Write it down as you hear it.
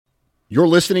You're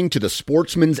listening to the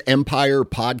Sportsman's Empire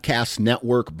Podcast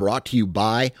Network, brought to you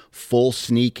by Full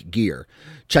Sneak Gear.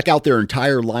 Check out their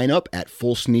entire lineup at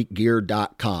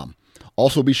fullsneakgear.com.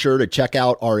 Also be sure to check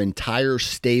out our entire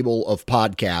stable of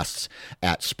podcasts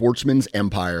at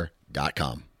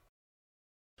sportsmansempire.com.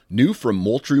 New from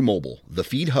Moultrie Mobile, the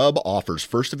Feed Hub offers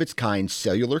first-of-its-kind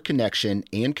cellular connection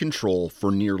and control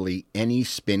for nearly any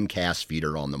spin cast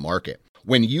feeder on the market.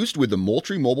 When used with the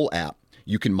Moultrie Mobile app,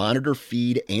 you can monitor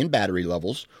feed and battery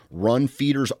levels, run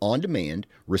feeders on demand,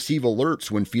 receive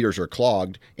alerts when feeders are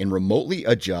clogged, and remotely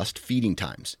adjust feeding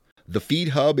times. The Feed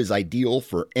Hub is ideal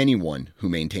for anyone who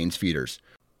maintains feeders.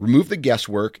 Remove the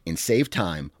guesswork and save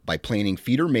time by planning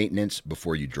feeder maintenance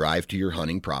before you drive to your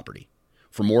hunting property.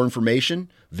 For more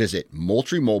information, visit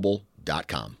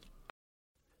MoultrieMobile.com.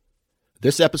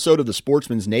 This episode of the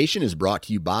Sportsman's Nation is brought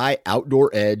to you by Outdoor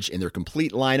Edge and their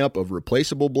complete lineup of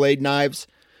replaceable blade knives,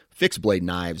 fixed blade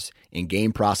knives, and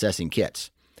game processing kits.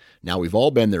 Now, we've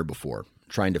all been there before,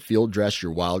 trying to field dress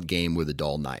your wild game with a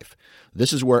dull knife.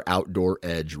 This is where Outdoor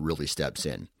Edge really steps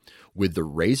in. With the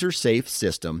Razor Safe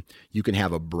system, you can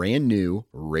have a brand new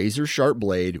razor sharp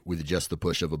blade with just the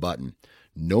push of a button.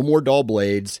 No more dull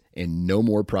blades and no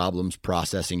more problems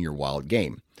processing your wild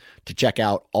game. To check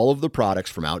out all of the products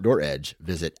from Outdoor Edge,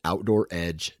 visit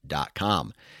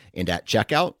OutdoorEdge.com. And at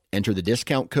checkout, enter the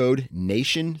discount code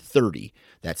NATION30.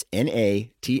 That's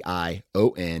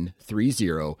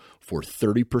NATION30 for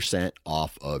 30%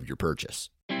 off of your purchase.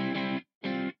 The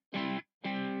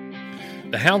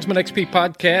Houndsman XP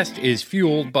podcast is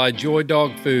fueled by Joy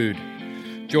Dog Food.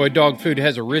 Joy Dog Food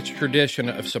has a rich tradition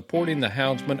of supporting the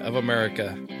Houndsman of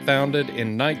America. Founded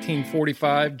in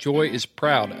 1945, Joy is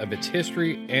proud of its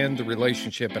history and the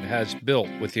relationship it has built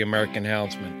with the American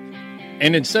Houndsman.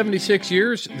 And in 76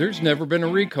 years, there's never been a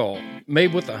recall.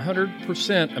 Made with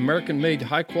 100% American-made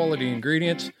high-quality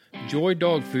ingredients, Joy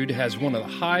Dog Food has one of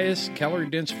the highest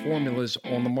calorie-dense formulas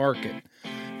on the market.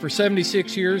 For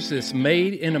 76 years, this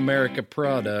made-in-America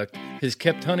product has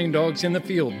kept hunting dogs in the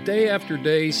field day after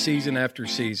day, season after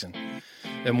season.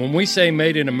 And when we say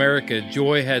made in America,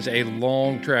 Joy has a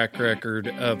long track record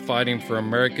of fighting for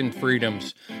American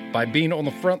freedoms by being on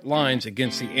the front lines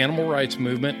against the animal rights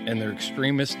movement and their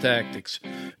extremist tactics.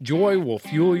 Joy will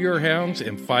fuel your hounds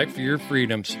and fight for your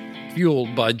freedoms.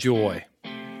 Fueled by Joy.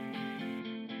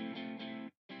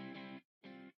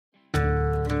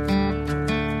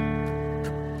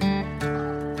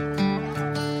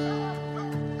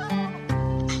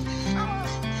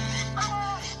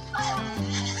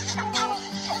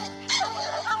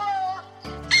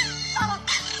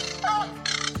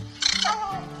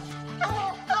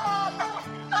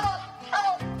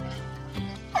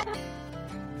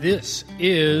 This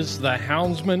is the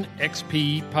Houndsman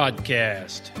XP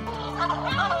podcast.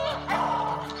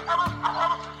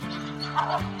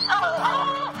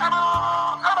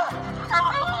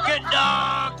 Good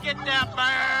dog, get that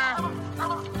bear.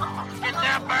 Get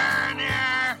that bear in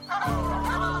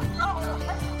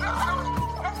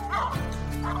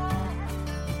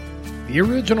here. The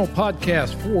original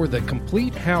podcast for the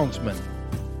complete Houndsman.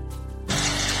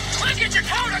 Let's get your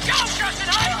coat and go, Justin.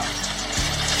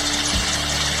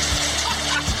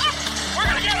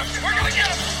 We're gonna get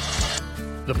him.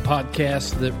 The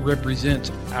podcast that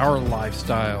represents our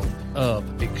lifestyle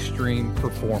of extreme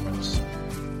performance.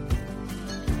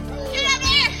 Get up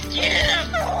there! Get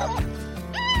him!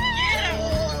 Get him!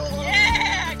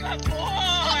 Yeah, good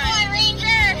boy,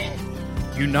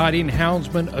 Ranger! Uniting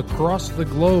houndsmen across the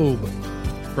globe,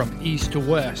 from east to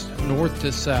west, north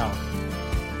to south.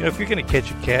 You know, if you're going to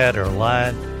catch a cat or a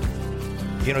lion,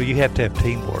 you know, you have to have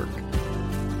teamwork.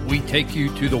 We take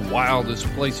you to the wildest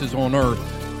places on earth.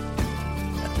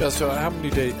 Yeah, so how many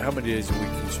days a week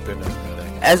can you spend out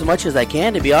there? As much as I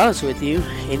can, to be honest with you.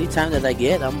 Anytime that I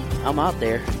get, I'm out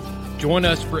there. Join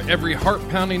us for every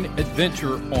heart-pounding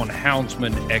adventure on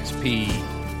Houndsman XP.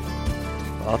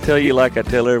 I'll tell you like I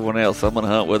tell everyone else, I'm going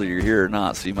to hunt whether you're here or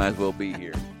not, so you might as well be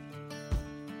here.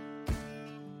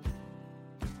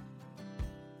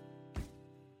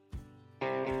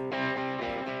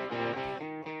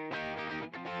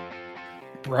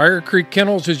 Briar Creek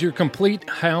Kennels is your complete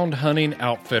hound hunting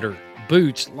outfitter.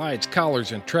 Boots, lights,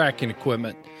 collars, and tracking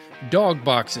equipment. Dog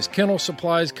boxes, kennel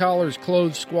supplies, collars,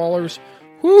 clothes, squallers.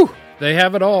 Whew, they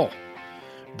have it all.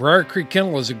 Briar Creek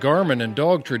Kennel is a Garmin and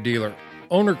Dogtra dealer.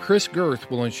 Owner Chris Girth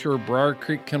will ensure Briar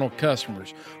Creek Kennel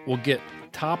customers will get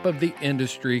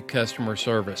top-of-the-industry customer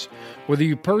service. Whether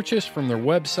you purchase from their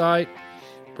website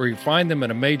or you find them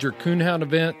at a major coonhound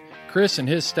event, Chris and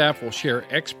his staff will share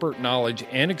expert knowledge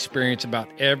and experience about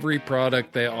every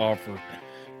product they offer.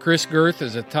 Chris Girth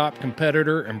is a top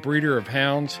competitor and breeder of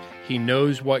hounds. He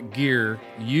knows what gear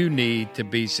you need to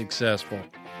be successful.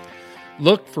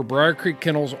 Look for Briar Creek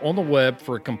Kennels on the web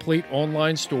for a complete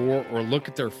online store, or look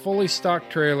at their fully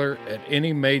stocked trailer at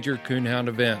any major coonhound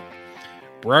event.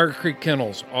 Briar Creek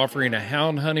Kennels, offering a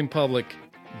hound hunting public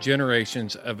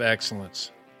generations of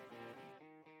excellence.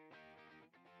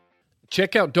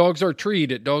 Check out Dogs Are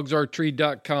Treed at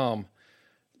dogsaretreed.com.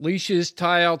 Leashes,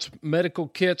 tie-outs, medical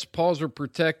kits, paws are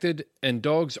protected, and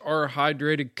dogs are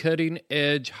hydrated,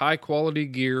 cutting-edge, high-quality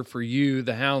gear for you,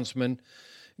 the houndsman.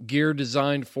 Gear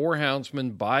designed for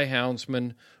houndsmen by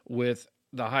houndsmen with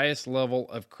the highest level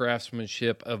of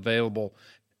craftsmanship available.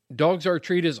 Dogs Are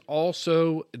Treed is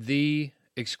also the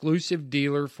exclusive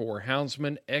dealer for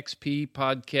Houndsman XP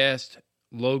Podcast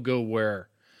logo wear.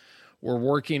 We're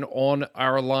working on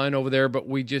our line over there, but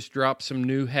we just dropped some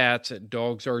new hats at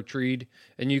Dogs Are Treed,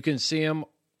 and you can see them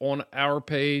on our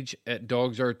page at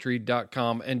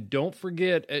dogsaretreed.com. And don't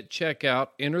forget, at checkout,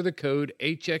 enter the code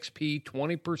HXP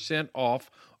 20%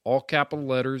 off, all capital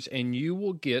letters, and you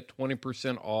will get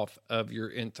 20% off of your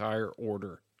entire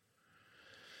order.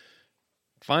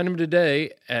 Find them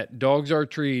today at Dogs Are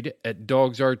Treed at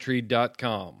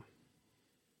dogsaretreed.com.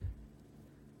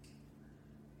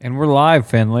 And we're live,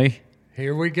 Finley.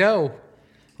 Here we go.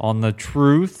 On The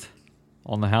Truth,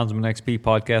 on the Houndsman XP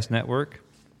Podcast Network.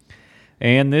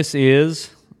 And this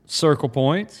is Circle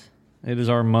Points. It is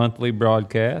our monthly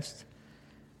broadcast.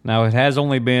 Now, it has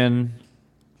only been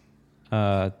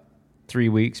 3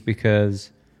 weeks because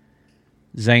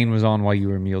Zane was on while you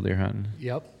were mule deer hunting.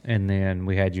 Yep. And then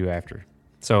we had you after.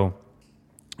 So,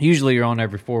 usually you're on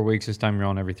every 4 weeks. This time you're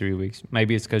on every 3 weeks.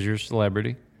 Maybe it's because you're a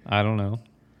celebrity. I don't know.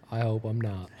 I hope I'm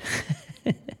not.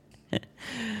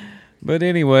 But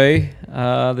anyway,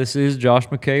 this is Josh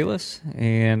Michaelis,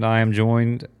 and I am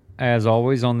joined, as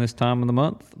always, on this time of the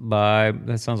month by,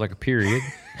 that sounds like a period,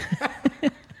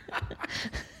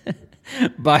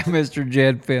 by Mr.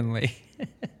 Jed Finley.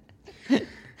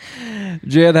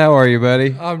 Jed, how are you,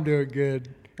 buddy? I'm doing good.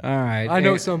 All right. I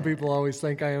know some people always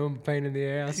think I am a pain in the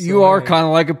ass. You are kind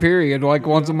of like a period. Like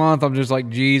once a month, I'm just like,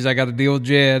 geez, I got to deal with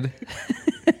Jed.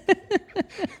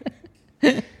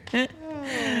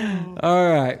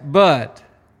 All right, but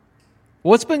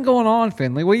what's been going on,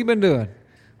 Finley? What you been doing?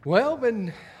 Well,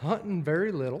 been hunting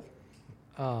very little.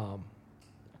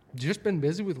 Just been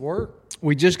busy with work.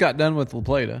 We just got done with La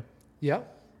Plata.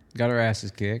 Yep. Got our asses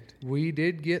kicked. We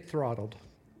did get throttled.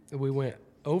 We went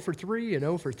 0 for 3 and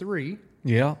 0 for 3.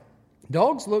 Yeah.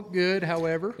 Dogs look good,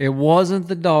 however. It wasn't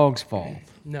the dog's fault.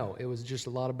 No, it was just a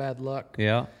lot of bad luck.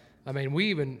 Yeah. I mean, we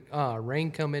even,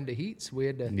 rain come into heats. We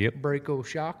had to break old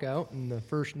Shock out. And the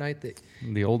first night that...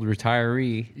 The old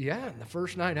retiree. Yeah, the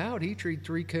first night out, he treed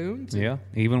 3 coons. Yeah,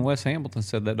 even Wes Hamilton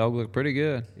said that dog looked pretty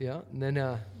good. Yeah, and then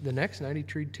the next night he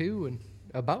treed 2 and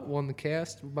about won the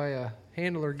cast by a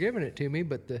handler giving it to me,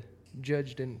 but the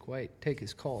judge didn't quite take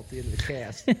his call at the end of the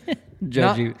cast.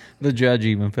 The judge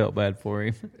even felt bad for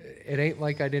him. It ain't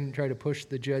like I didn't try to push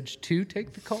the judge to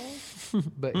take the call,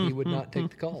 but he would not take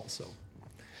the call, so...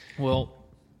 Well,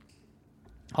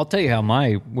 I'll tell you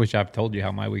which I've told you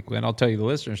how my week went. I'll tell you the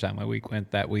listeners how my week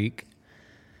went that week.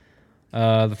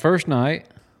 The first night,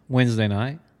 Wednesday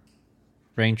night,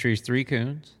 Rain trees 3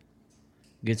 coons,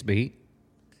 gets beat.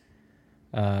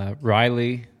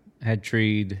 Riley had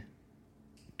treed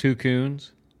 2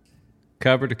 coons,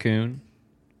 covered a coon.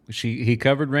 He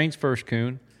covered Rain's first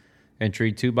coon and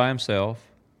treed 2 by himself,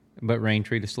 but Rain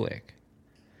treed a slick.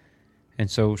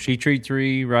 And so she treed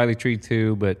 3, Riley treed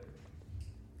 2, but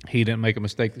he didn't make a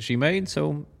mistake that she made,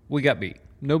 so we got beat.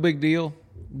 No big deal.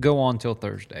 Go on till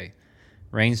Thursday.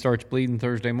 Rain starts bleeding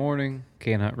Thursday morning.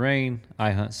 Can't hunt Rain.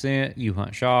 I hunt Scent. You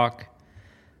hunt Shock.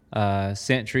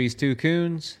 Scent trees 2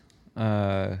 coons.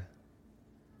 Who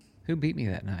beat me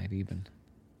that night even?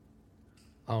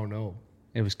 Oh, no.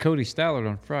 It was Cody Stallard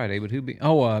on Friday, but who beat...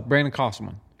 Oh, Brandon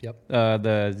Kosselman. Yep.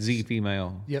 The Z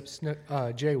female. Yep,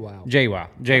 JWoww.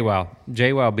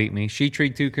 JWoww beat me. She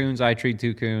treed 2 coons, I treed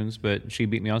 2 coons, but she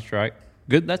beat me on strike.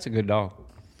 Good, that's a good dog.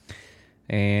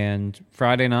 And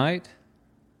Friday night,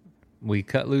 we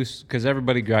cut loose, because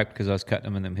everybody griped because I was cutting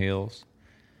them in them hills.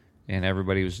 And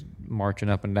everybody was marching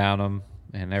up and down them,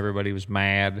 and everybody was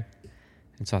mad.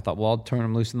 And so I thought, well, I'll turn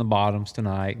them loose in the bottoms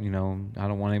tonight. You know, I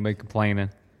don't want anybody complaining.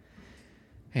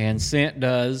 And Scent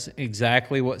does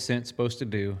exactly what Scent's supposed to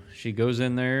do. She goes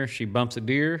in there, she bumps a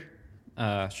deer,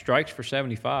 strikes for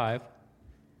 75,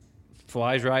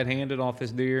 flies right-handed off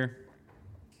this deer,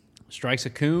 strikes a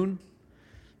coon.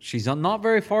 She's not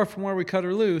very far from where we cut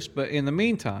her loose, but in the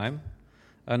meantime,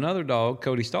 another dog,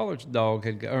 Cody Stollard's dog,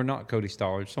 not Cody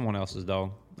Stollard, someone else's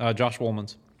dog, Josh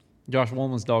Woolman's, Josh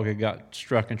Woolman's dog had got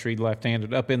struck and treed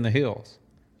left-handed up in the hills,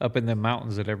 up in the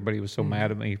mountains that everybody was so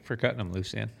mad at me for cutting them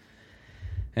loose in.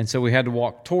 And so we had to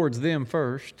walk towards them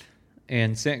first,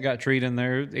 and Scent got treed in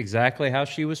there exactly how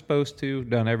she was supposed to,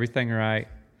 done everything right.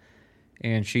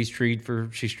 And she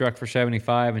struck for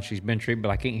 75, and she's been treated, but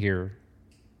I can't hear her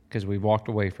because we walked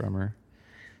away from her.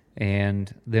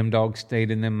 And them dogs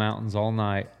stayed in them mountains all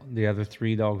night, the other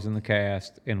 3 dogs in the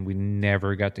cast, and we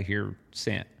never got to hear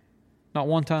Scent. Not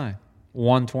one time.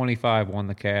 125 won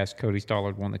the cast. Cody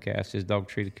Stollard won the cast. His dog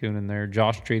treated coon in there.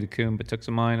 Josh treated coon but took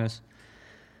some minus.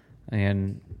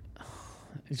 And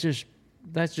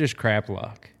that's just crap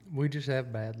luck. We just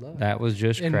have bad luck. That was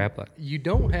just crap luck. You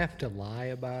don't have to lie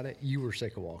about it. You were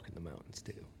sick of walking the mountains,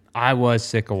 too. I was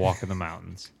sick of walking the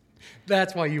mountains.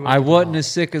 That's why you were. I wasn't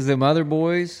as sick as them other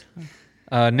boys.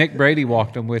 Nick Brady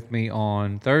walked them with me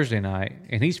on Thursday night,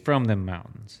 and he's from them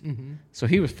mountains. Mm-hmm. So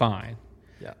he was fine.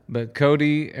 Yeah. But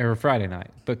Cody, or Friday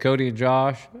night, but Cody and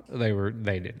Josh, they wasn't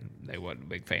a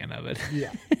big fan of it.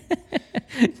 Yeah.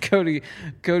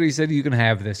 Cody said, you can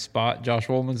have this spot. Josh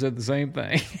Woolman said the same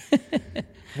thing.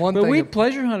 But we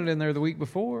pleasure hunted in there the week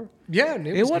before. Yeah, and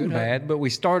it wasn't bad, but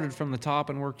we started from the top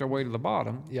and worked our way to the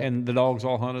bottom, and the dogs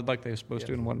all hunted like they were supposed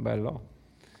to, and it wasn't bad at all.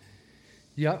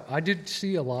 Yeah, I did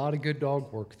see a lot of good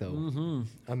dog work, though. Mm-hmm.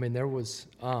 I mean, there was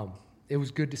it was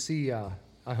good to see. I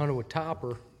hunted with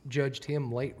Topper, judged him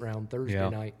late round Thursday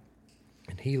night,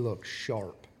 and he looked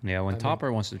sharp. Yeah, when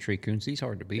Topper wants to treat coons, he's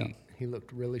hard to beat. Yeah, he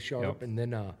looked really sharp, and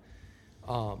then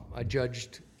I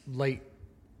judged late.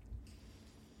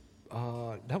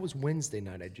 That was Wednesday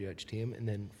night I judged him, and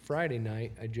then Friday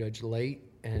night I judged late,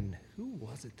 and who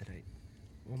was it that I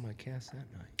won my cast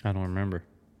that night? I don't remember.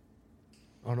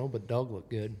 Oh, no, but Doug looked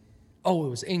good. Oh, it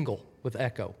was Engel with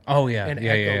Echo. Oh, yeah, and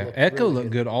Echo looked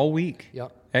good all week.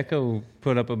 Yep. Echo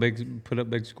put up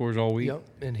big scores all week. Yep,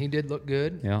 and he did look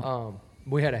good. Yeah.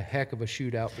 We had a heck of a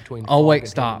shootout between. Oh,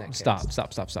 wait, Fog and stop. What's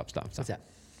that?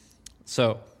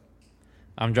 So,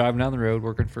 I'm driving down the road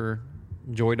working for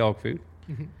Joy Dog Food.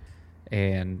 Mm-hmm.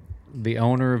 And the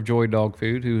owner of Joy Dog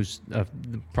Food, who's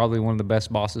probably one of the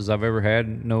best bosses I've ever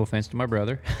had, no offense to my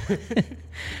brother,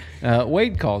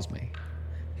 Wade calls me.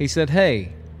 He said,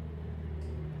 hey,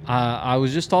 I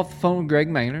was just off the phone with Greg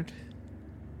Maynard,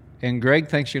 and Greg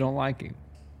thinks you don't like him.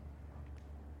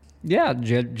 Yeah,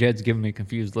 Jed's giving me a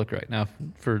confused look right now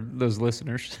for those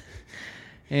listeners.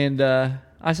 And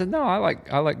I said, no, I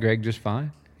like Greg just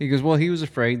fine. He goes, well, he was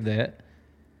afraid that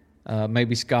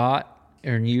maybe Scott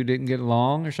and you didn't get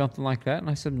along or something like that. And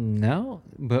I said, no,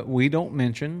 but we don't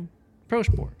mention Pro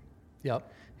Sport.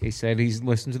 Yep. He said he's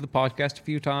listened to the podcast a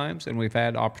few times, and we've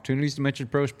had opportunities to mention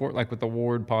Pro Sport, like with the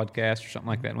Ward podcast or something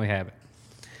like that, and we haven't.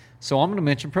 So I'm going to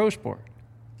mention Pro Sport.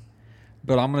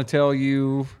 But I'm going to tell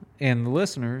you and the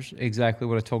listeners exactly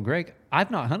what I told Greg. I've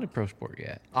not hunted Pro Sport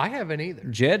yet. I haven't either.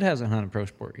 Jed hasn't hunted Pro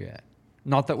Sport yet.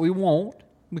 Not that we won't,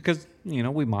 because,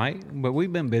 we might, but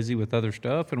we've been busy with other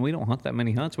stuff, and we don't hunt that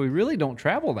many hunts. We really don't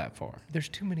travel that far. There's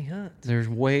too many hunts. There's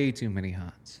way too many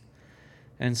hunts.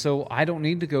 And so I don't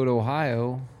need to go to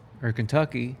Ohio or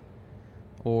Kentucky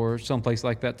or someplace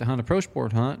like that to hunt a Pro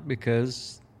Sport hunt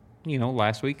because,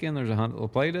 last weekend there's a hunt at La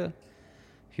Plata.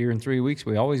 Here in 3 weeks,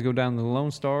 we always go down to the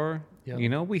Lone Star.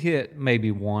 Yep. We hit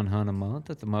maybe one hunt a month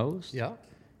at the most. Yeah.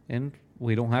 And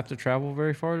we don't have to travel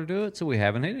very far to do it, so we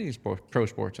haven't hit any Pro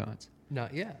Sports hunts.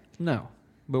 Not yet. No,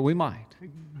 but we might.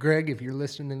 Greg, if you're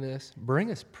listening to this, bring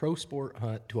us Pro Sport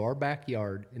hunt to our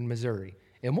backyard in Missouri,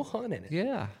 and we'll hunt in it.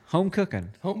 Yeah, home cooking.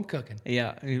 Home cooking.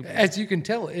 Yeah. As you can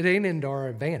tell, it ain't into our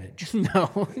advantage.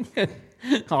 No,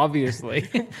 obviously.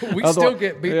 We still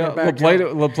get beat in the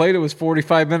backyard. La Plata was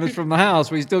 45 minutes from the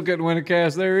house. We still couldn't win a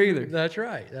cast there either. That's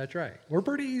right. We're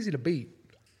pretty easy to beat.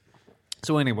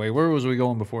 So anyway, where was we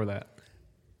going before that?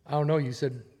 I don't know. You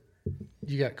said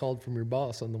you got called from your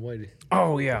boss on the way to...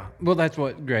 Oh, yeah. Well, that's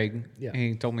what Greg... Yeah.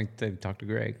 He told me to talk to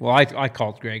Greg. Well, I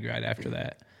called Greg right after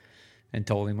that and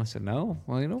told him, I said, no,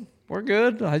 well, we're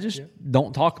good. I just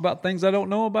don't talk about things I don't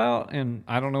know about, and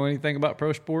I don't know anything about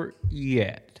Pro Sport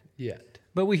yet.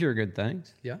 But we hear good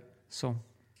things. Yeah. So,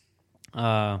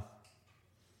 where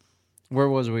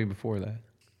was we before that?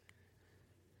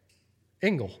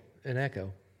 Engel and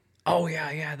Echo. Oh,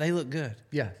 yeah, they look good.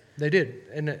 Yeah, they did.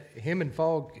 And him and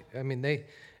Fogg,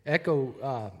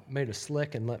 Echo made a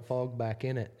slick and let Fogg back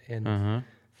in it. And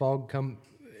Fogg come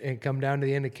down to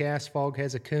the end of cast. Fogg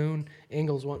has a coon.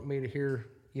 Engel's wanting me to hear,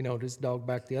 this dog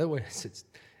back the other way. I said,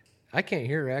 I can't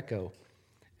hear Echo.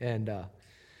 And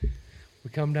we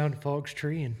come down to Fogg's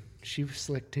tree, and she was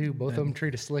slick too. Both of them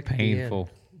treat a slick at the end. Painful.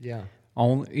 Yeah.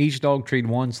 Each dog treed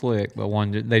one slick, but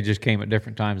they just came at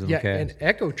different times in the cast. And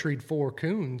Echo treed 4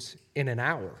 coons in an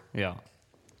hour. Yeah.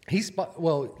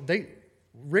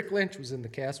 Rick Lynch was in the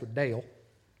cast with Dale.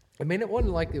 I mean, it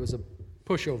wasn't like it was a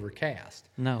pushover cast.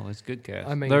 No, it's good cast.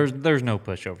 I mean, there's no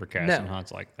pushover cast No. in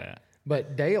hunts like that.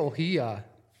 But Dale, he,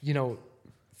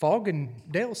 Fogg and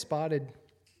Dale spotted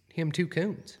him 2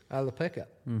 coons out of the pickup.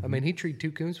 I mean, he treed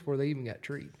 2 coons before they even got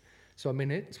treed. So, I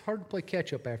mean, it's hard to play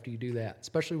catch up after you do that,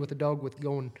 especially with a dog with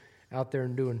going out there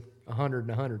and doing 100 and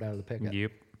 100 out of the pickup.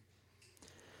 Yep.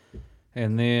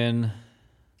 And then,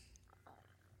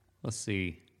 let's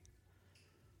see.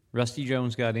 Rusty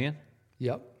Jones got in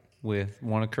Yep. with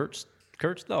one of Kurt's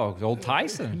dogs, old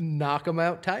Tyson. Knock him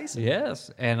out, Tyson. Yes,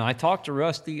 and I talked to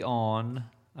Rusty on,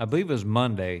 I believe it was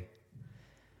Monday.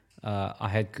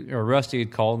 Rusty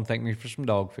had called and thanked me for some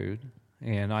dog food,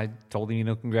 and I told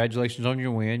him, congratulations on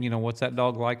your win. What's that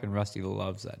dog like? And Rusty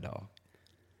loves that dog.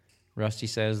 Rusty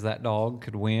says that dog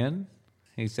could win.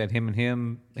 He said him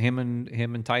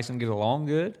and Tyson get along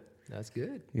good. That's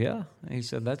good. Yeah, he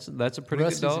said that's a pretty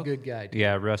Rusty's good dog. a good guy, too.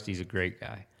 Yeah, Rusty's a great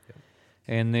guy. Yep.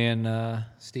 And then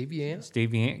Steve Yant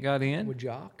Yant got in. with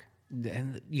Jock.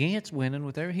 And Yant's winning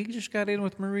with her. He just got in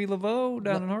with Marie Laveau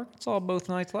down in Arkansas both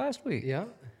nights last week. Yeah.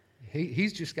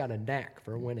 He's just got a knack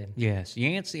for winning. Yes,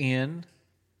 Yant's in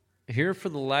here for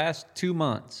the last 2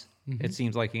 months. Mm-hmm. It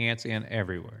seems like Yant's in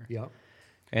everywhere. Yep.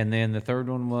 And then the third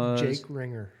one was Jake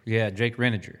Ringer. Yeah, Jake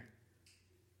Reninger.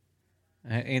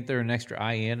 Ain't there an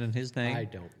extra IN in his name? I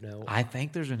don't know. I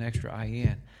think there's an extra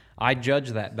IN. I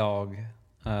judged that dog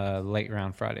late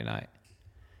round Friday night.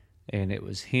 And it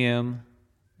was him,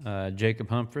 Jacob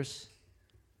Humphreys,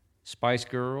 Spice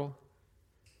Girl,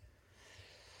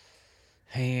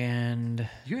 and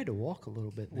You had to walk a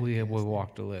little bit. we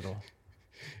walked a little.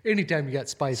 Anytime you got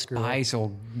Spice Girl. Spice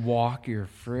will walk your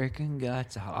freaking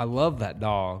guts out. I love that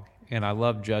dog, and I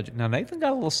love judging. Now, Nathan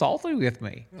got a little salty with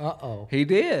me. Uh-oh. He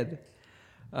did.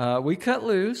 We cut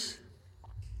loose,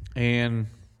 and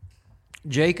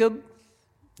Jacob,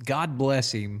 God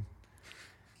bless him,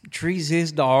 trees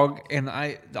his dog, and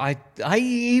I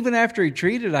even after he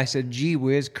treated, I said, "Gee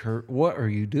whiz, Kurt, what are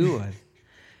you doing?"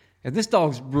 And this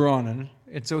dog's running,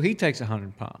 and so he takes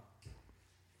 100 pump.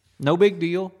 No big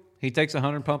deal. He takes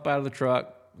 100 pump out of the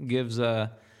truck, gives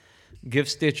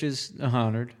Stitches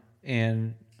 100,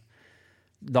 and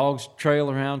dogs trail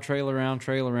around,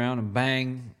 and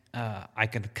bang. I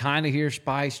can kind of hear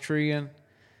Spice treeing,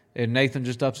 and Nathan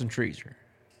just ups and trees her.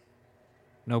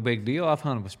 No big deal. I've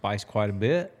hunted with Spice quite a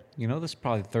bit. This is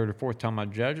probably the 3rd or 4th time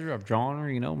I've judged her. I've drawn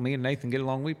her. Me and Nathan get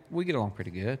along. We get along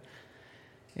pretty good.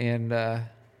 And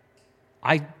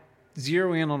I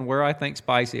zero in on where I think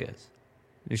Spice is.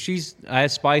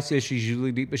 As Spice is, she's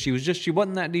usually deep, but she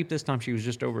wasn't that deep this time. She was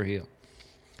just over hill.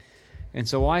 And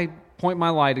so I point my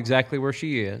light exactly where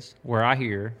she is, where I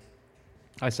hear her.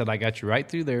 I said, I got you right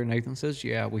through there. Nathan says,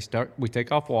 yeah. We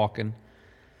take off walking.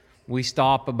 We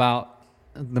stop about,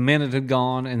 the minute had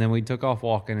gone, and then we took off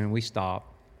walking, and we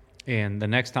stopped. And the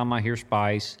next time I hear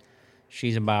Spice,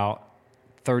 she's about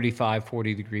 35,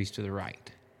 40 degrees to the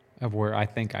right of where I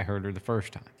think I heard her the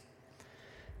first time.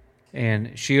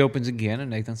 And she opens again,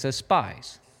 and Nathan says,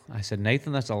 Spice. I said,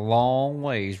 Nathan, that's a long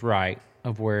ways right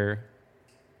of where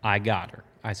I got her.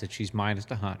 I said, she's minus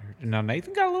 100. And now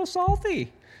Nathan got a little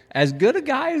salty. As good a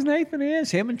guy as Nathan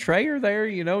is, him and Trey are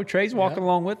there, Trey's walking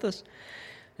along with us.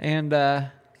 And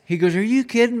he goes, are you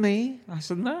kidding me? I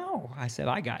said, no. I said,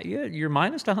 I got you. You're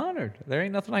minus 100. There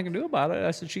ain't nothing I can do about it.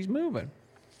 I said, she's moving.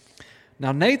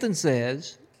 Now, Nathan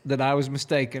says that I was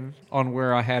mistaken on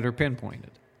where I had her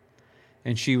pinpointed.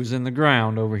 And she was in the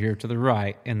ground over here to the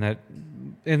right. And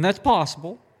that's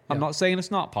possible. I'm not saying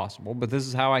it's not possible, but this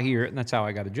is how I hear it, and that's how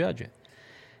I got to judge it.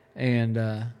 And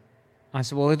I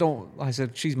said, I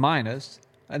said, she's minus.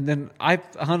 And then I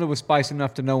hunted with Spice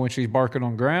enough to know when she's barking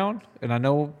on ground, and I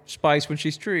know Spice when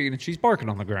she's treed, and she's barking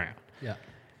on the ground. Yeah.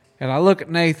 And I look at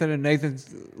Nathan, and Nathan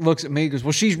looks at me and goes,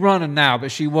 well, she's running now,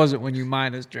 but she wasn't when you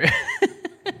minus her.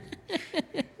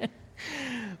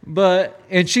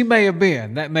 And she may have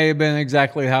been. That may have been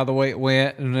exactly how the way it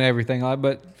went and everything.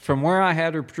 But from where I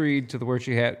had her treed to where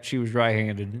she was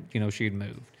right-handed, she had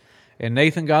moved. And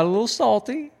Nathan got a little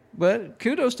salty, but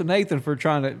kudos to Nathan for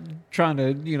trying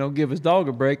to give his dog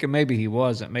a break. And maybe he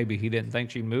wasn't. Maybe he didn't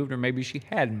think she moved, or maybe she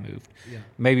hadn't moved. Yeah.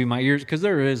 Maybe my ears, because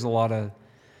there is a lot of,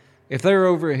 if they're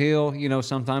over a hill,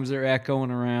 sometimes they're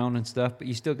echoing around and stuff. But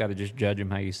you still got to just judge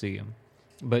them how you see them.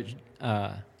 But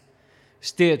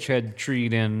Stitch had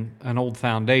treed in an old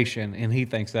foundation, and he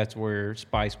thinks that's where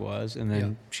Spice was, and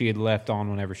then she had left on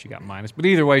whenever she got minus. But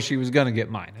either way, she was going to get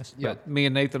minus. Yeah. But me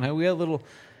and Nathan, we had a little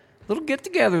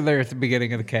get-together there at the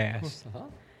beginning of the cast. Uh-huh.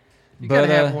 You got to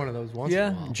have one of those once in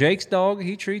a while. Jake's dog,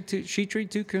 she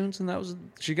treed 2 coons, and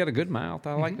she got a good mouth.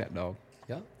 I like that dog.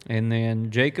 Yeah. And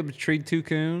then Jacob's treed 2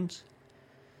 coons.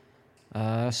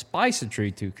 Spice had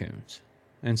treed 2 coons.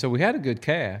 And so we had a good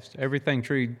cast. Everything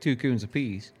treed 2 coons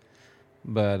apiece.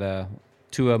 But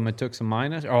 2 of them had took some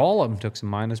minus, or all of them took some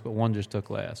minus, but 1 just took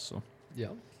less. So Yeah.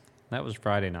 that was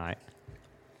Friday night.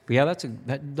 But yeah,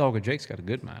 that dog of Jake's got a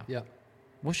good mouth. Yeah.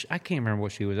 I can't remember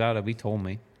what she was out of. He told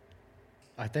me.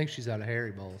 I think she's out of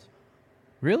Harry Balls.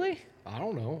 Really? I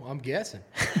don't know. I'm guessing.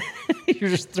 You're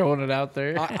just throwing it out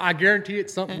there. I guarantee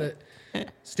it's something that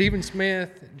Stephen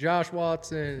Smith, Josh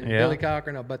Watson, and Yeah. Billy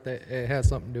Cochran, I bet that it has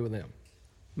something to do with them.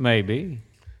 Maybe.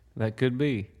 That could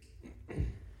be.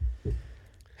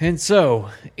 And so,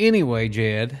 anyway,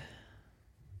 Jed,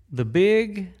 the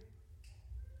big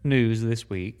news this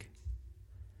week.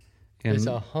 It's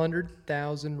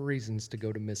 100,000 reasons to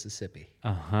go to Mississippi.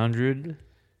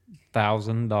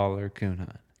 $100,000 coon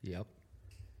hunt. Yep.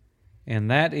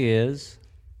 And that is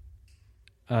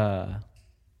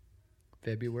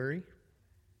February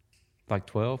like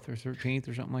 12th or 13th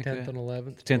or something like 10th that. and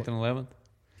 11th. 10th and 11th.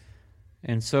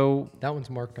 And so That one's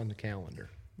marked on the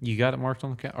calendar. you got it marked on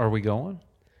the calendar. Are we going?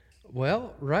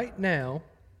 Well, right now,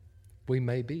 we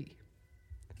may be.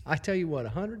 I tell you what,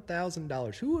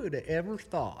 $100,000. Who would have ever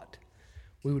thought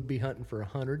we would be hunting for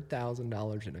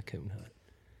 $100,000 in a coon hunt?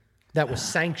 That was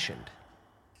sanctioned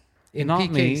in Not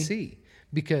PKC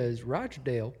because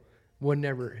Rogerdale would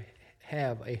never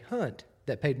have a hunt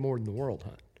that paid more than the World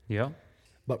Hunt. Yeah.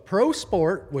 But Pro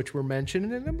Sport, which we're mentioning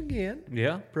them again,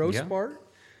 Yeah. Pro yeah. Sport,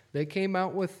 they came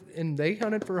out with, and they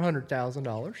hunted for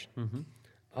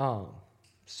 $100,000.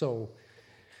 So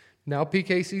now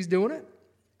PKC's doing it.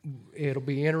 It'll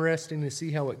be interesting to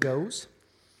see how it goes.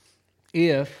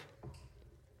 If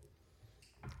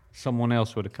someone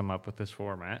else would have come up with this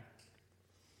format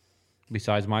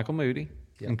besides Michael Moody,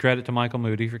 Yep. and credit to Michael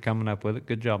Moody for coming up with it.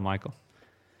 Good job, Michael.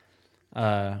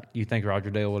 You think Roger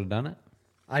Dale would have done it?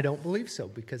 I don't believe so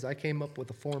because I came up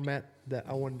with a format that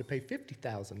I wanted to pay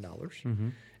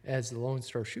 $50,000 as the Lone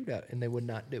Star Shootout, and they would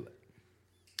not do it.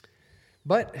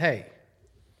 But hey,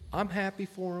 I'm happy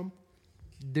for them.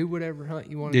 Do whatever hunt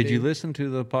you want to do. Did you listen to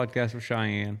the podcast with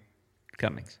Cheyenne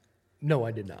Cummings? No,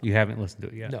 I did not. You haven't listened to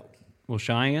it yet? No. Well,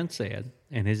 Cheyenne said,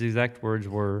 and his exact words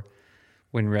were,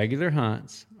 when regular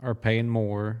hunts are paying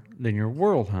more than your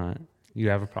world hunt, you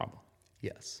have a problem.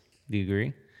 Yes. Do you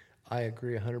agree? I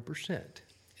agree 100%.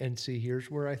 And see, here's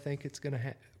where I think it's going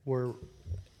to where,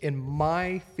 in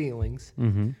my feelings,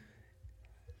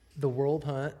 the World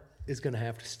Hunt is going to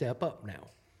have to step up now.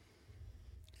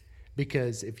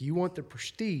 Because if you want the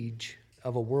prestige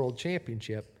of a world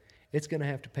championship, it's going to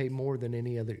have to pay more than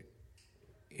any other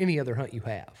hunt you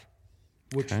have,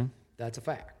 which that's a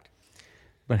fact.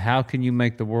 But how can you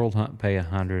make the world hunt pay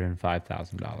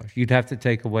 $105,000? You'd have to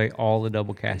take away all the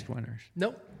double cast winners.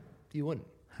 Nope, you wouldn't.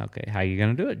 Okay, how are you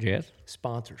going to do it, Jess?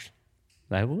 Sponsors.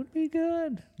 That would be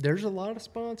good. There's a lot of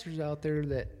sponsors out there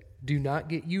that do not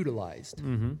get utilized.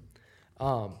 And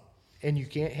you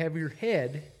can't have your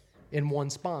head in one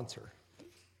sponsor.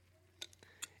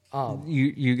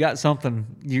 You got something.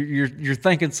 You're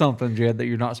thinking something, Jed, that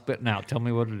you're not spitting out. Tell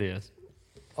me what it is.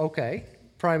 Okay,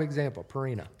 prime example,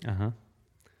 Purina. Uh-huh.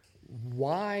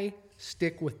 Why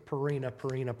stick with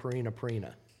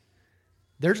Purina?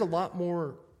 There's a lot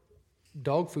more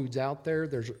dog foods out there.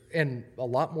 And a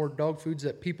lot more dog foods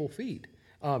that people feed.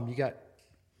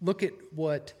 Look at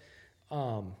what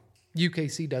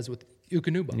UKC does with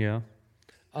Eukanuba. Yeah.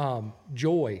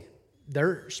 Joy,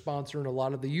 they're sponsoring a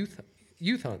lot of the youth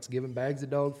hunts, giving bags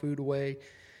of dog food away.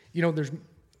 You know, there's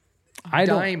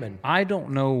Diamond. I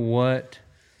don't know what.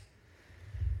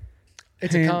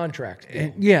 It's a contract.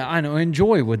 Yeah, I know. And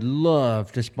Joy would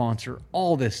love to sponsor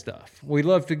all this stuff. We'd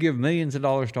love to give millions of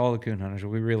dollars to all the coon hunters.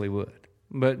 We really would.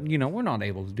 But, we're not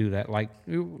able to do that like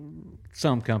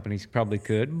some companies probably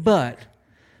could. But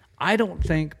I don't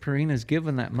think Purina's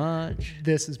given that much.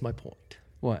 This is my point.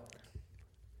 What?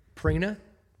 Purina,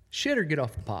 shit or get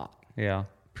off the pot. Yeah.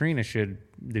 Purina should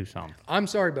do something. I'm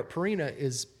sorry, but Purina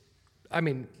is,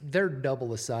 they're double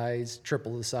the size,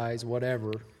 triple the size,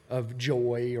 whatever, of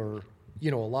Joy or, a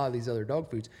lot of these other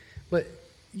dog foods. But,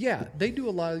 yeah, they do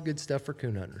a lot of good stuff for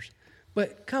coon hunters.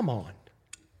 But come on,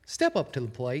 step up to the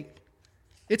plate.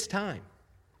 It's time.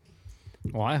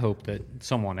 Well, I hope that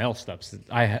someone else steps.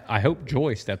 I hope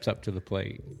Joy steps up to the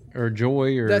plate, or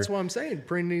Joy, or that's what I'm saying.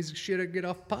 Purina needs to shit or get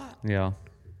off the pot. Yeah.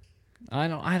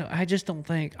 I just don't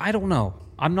think. I don't know.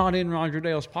 I'm not in Roger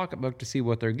Dale's pocketbook to see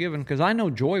what they're giving because I know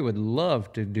Joy would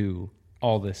love to do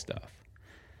all this stuff.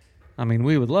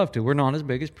 We would love to. We're not as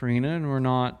big as Purina, and we're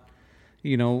not,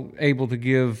 able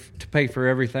to pay for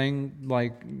everything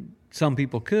like some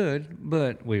people could,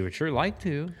 but we would sure like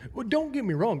to. Well, don't get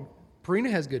me wrong. Purina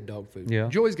has good dog food. Yeah.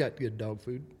 Joy's got good dog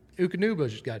food.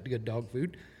 Ukanuba's got good dog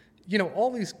food. You know,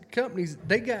 all these companies,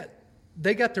 they got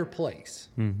their place.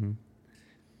 Mm-hmm.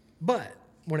 But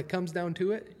when it comes down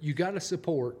to it, you got to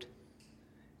support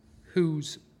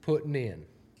who's putting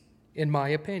in my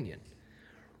opinion.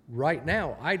 Right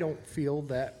now, I don't feel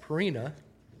that Purina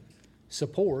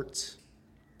supports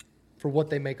for what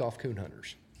they make off coon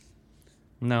hunters.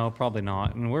 No, probably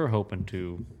not. And we're hoping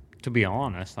to be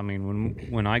honest. I mean,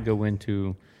 when I go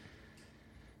into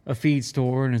a feed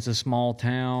store and it's a small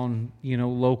town, you know,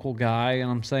 local guy,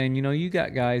 and I'm saying, you know, you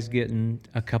got guys getting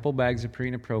a couple bags of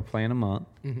Purina Pro Plan a month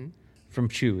from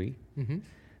Chewy,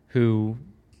 who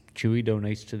Chewy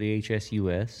donates to the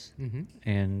HSUS,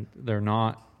 and they're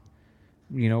not,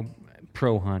 you know,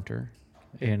 pro hunter,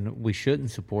 and we shouldn't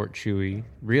support Chewy,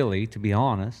 really, to be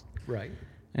honest. Right.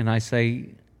 And I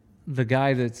say, the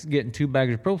guy that's getting 2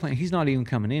 bags of Pro Plan, he's not even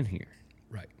coming in here.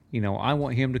 Right. You know, I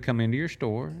want him to come into your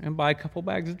store and buy a couple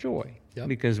bags of Joy,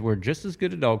 because we're just as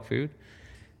good at dog food,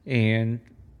 and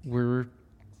we're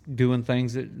doing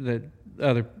things that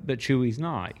Chewy's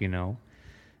not, you know.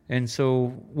 And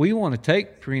so we want to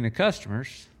take Purina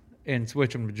customers and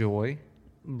switch them to Joy,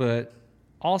 but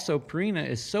also Purina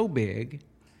is so big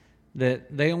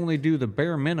that they only do the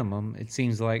bare minimum, it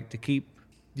seems like, to keep,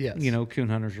 you know, coon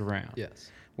hunters around.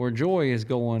 Yes. Where Joy is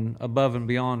going above and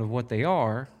beyond of what they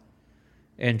are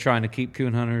and trying to keep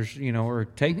coon hunters, you know, or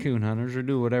take coon hunters or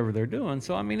do whatever they're doing.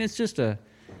 So, I mean, it's just I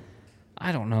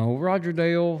don't know, Roger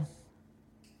Dale,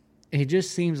 it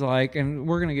just seems like, and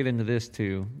we're going to get into this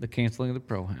too, the canceling of the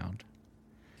Pro Hound.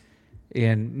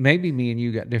 And maybe me and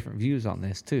you got different views on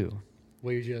this too.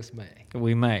 We just may.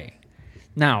 We may.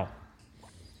 Now,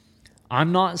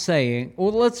 I'm not saying,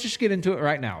 well, let's just get into it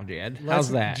right now, Jed.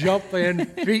 How's that? Jump in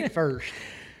feet first.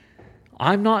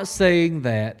 I'm not saying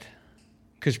that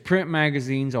because print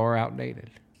magazines are outdated.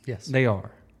 Yes. They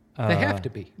are. They have to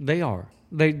be. They are.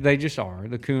 They just are.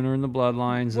 The Cooner and the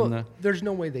Bloodlines and the... There's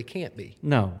no way they can't be.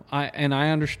 No. I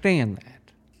understand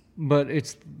that. But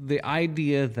it's the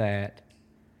idea that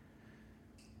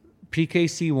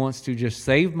PKC wants to just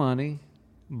save money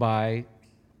by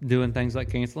doing things like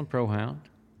canceling Pro Hound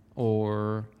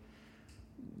or,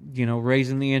 you know,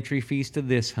 raising the entry fees to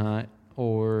this hunt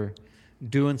or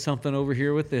doing something over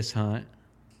here with this hunt,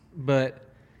 but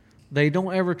they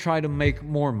don't ever try to make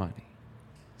more money.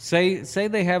 Say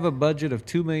they have a budget of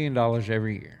 $2 million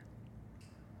every year.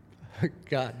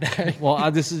 God dang. Well,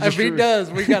 this is just... If he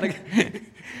does, we got to...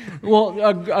 Well,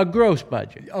 a gross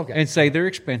budget. Okay. And say their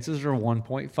expenses are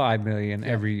 $1.5 million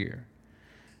every year.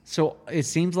 So it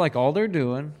seems like all they're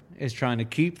doing is trying to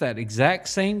keep that exact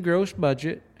same gross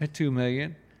budget at $2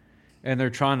 million, and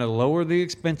they're trying to lower the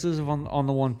expenses on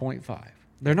the 1.5.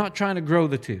 They're not trying to grow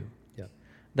the two. Yep.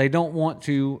 They don't want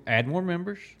to add more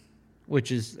members,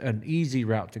 which is an easy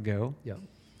route to go. Yep.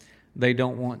 They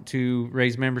don't want to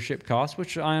raise membership costs,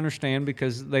 which I understand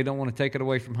because they don't want to take it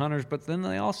away from hunters. But then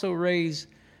they also raise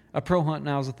a pro hunt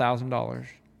now is $1,000,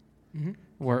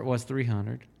 where it was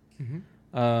 $300.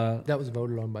 That was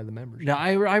voted on by the members. Now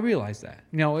I realize that.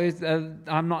 You know,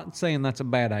 I'm not saying that's a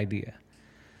bad idea,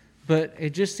 but it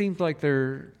just seems like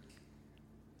they're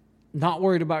not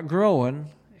worried about growing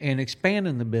and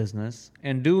expanding the business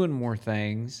and doing more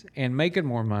things and making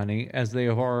more money as they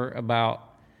are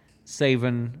about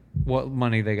saving what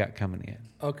money they got coming in.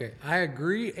 Okay, I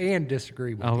agree and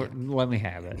disagree with you. Let me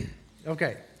have it.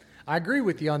 Okay, I agree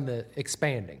with you on the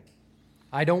expanding.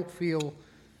 I don't feel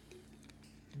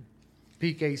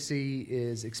PKC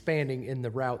is expanding in the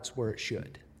routes where it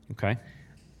should. Okay.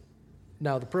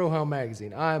 Now, the Pro Hound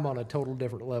magazine, I'm on a total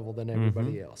different level than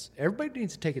everybody else. Everybody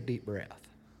needs to take a deep breath.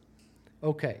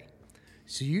 Okay,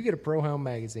 so you get a Pro Hound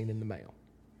magazine in the mail.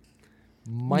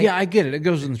 Yeah, I get it. It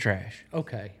goes in the trash.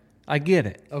 Okay. I get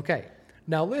it. Okay.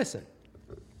 Now, listen.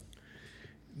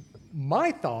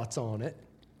 My thoughts on it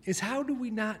is, how do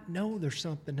we not know there's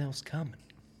something else coming?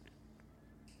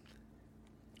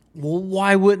 Well,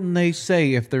 why wouldn't they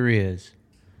say if there is?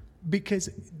 Because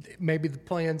maybe the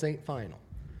plans ain't final.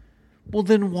 Well,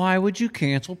 then why would you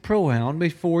cancel Pro Hound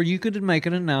before you could make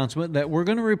an announcement that we're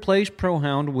going to replace Pro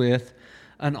Hound with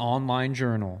an online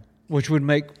journal, which would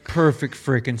make perfect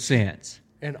freaking sense.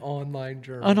 An online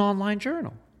journal. An online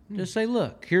journal. Just say,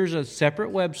 look, here's a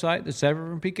separate website that's separate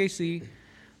from PKC,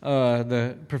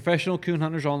 the Professional Coon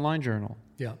Hunters Online Journal.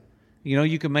 Yeah. You know,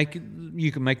 you can make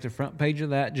the front page of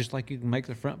that just like you can make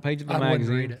the front page of the magazine. I wouldn't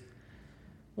read it.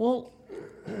 Well,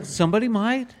 somebody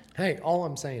might. Hey, all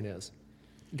I'm saying is,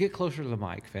 get closer to the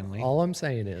mic, Finley. All I'm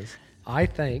saying is, I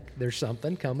think there's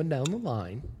something coming down the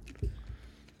line.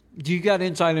 Do you got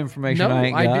inside information? No, I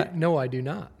ain't got? No, I do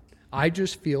not. I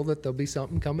just feel that there'll be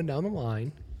something coming down the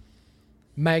line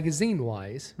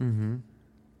magazine-wise,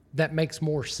 that makes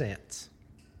more sense.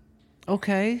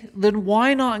 Okay, then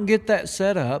why not get that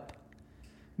set up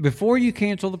before you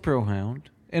cancel the Pro Hound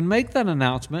and make that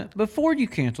announcement before you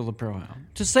cancel the Pro Hound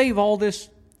to save all this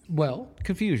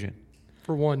confusion?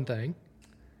 For one thing,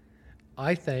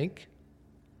 I think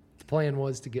the plan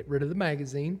was to get rid of the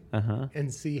magazine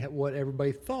and see what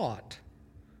everybody thought.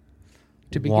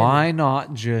 Why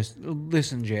not just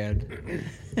listen, Jed?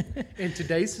 In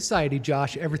today's society,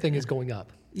 Josh, everything is going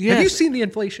up. Yes. Have you seen the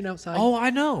inflation outside? Oh, I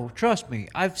know. Trust me.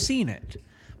 I've seen it.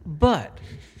 But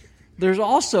there's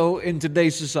also, in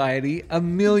today's society, a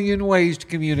million ways to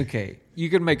communicate. You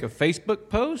can make a Facebook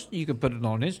post. You can put it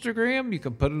on Instagram. You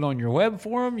can put it on your web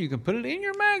forum. You can put it in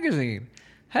your magazine.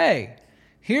 Hey,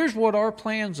 here's what our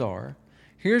plans are.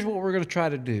 Here's what we're going to try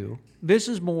to do. This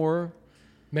is more.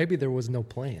 Maybe there was no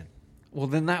plan. Well,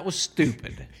 then that was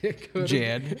stupid,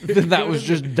 Jed. Then that was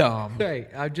just dumb. Hey,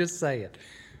 I'm just saying.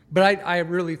 But I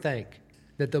really think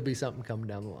that there'll be something coming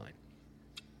down the line.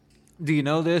 Do you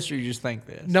know this or you just think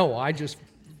this? No, I just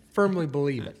firmly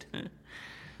believe it.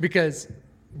 Because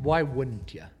why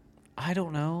wouldn't you? I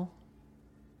don't know.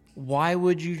 Why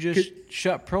would you just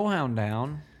shut Pro Hound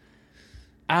down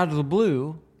out of the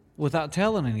blue without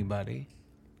telling anybody?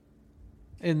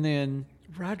 And then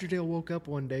Roger Dale woke up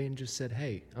one day and just said,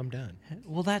 hey, I'm done.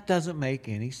 Well, that doesn't make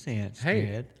any sense, Hey,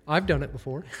 Jed. I've done it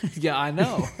before. Yeah, I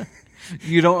know.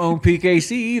 You don't own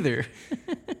PKC either.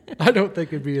 I don't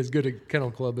think it'd be as good a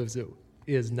kennel club as it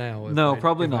is now. No,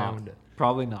 probably if I not. owned it.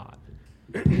 Probably not.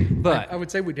 But I would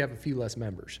say we'd have a few less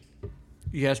members.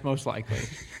 yes, most likely.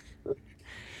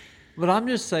 But I'm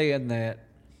just saying that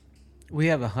we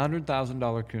have a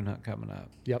 $100,000 coon hunt coming up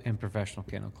in Professional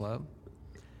Kennel Club.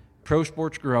 Pro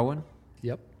Sport's growing.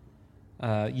 Yep.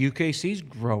 UKC's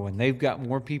growing. They've got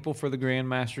more people for the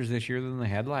Grandmasters this year than they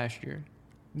had last year.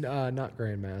 Not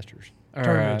Grandmasters.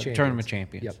 Tournament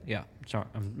champions. Yep. Yeah. Sorry,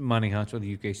 money hunts with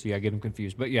the UKC. I get them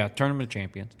confused. But yeah, tournament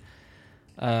champions.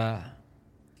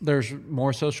 There's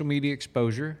more social media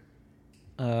exposure.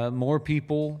 More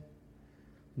people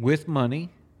with money.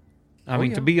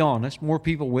 To be honest, more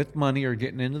people with money are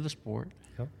getting into the sport.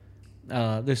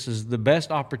 This is the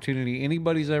best opportunity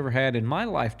anybody's ever had in my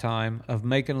lifetime of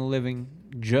making a living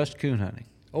just coon hunting.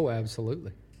 Oh,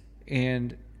 absolutely.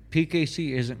 And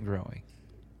PKC isn't growing.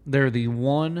 They're the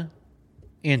one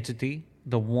entity,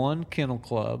 the one kennel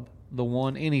club, the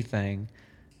one anything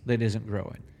that isn't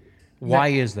growing. Why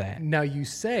is that? Now, you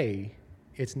say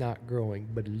it's not growing,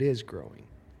 but it is growing.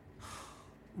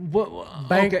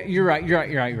 Okay, you're right.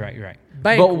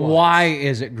 Bank But wise. why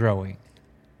is it growing?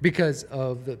 Because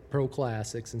of the pro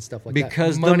classics and stuff like that.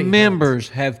 Because the members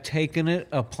have taken it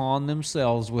upon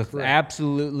themselves with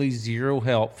absolutely zero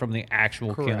help from the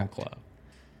actual kennel club.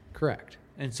 Correct.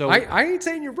 And so I ain't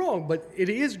saying you're wrong, but it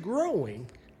is growing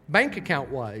bank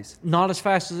account wise. Not as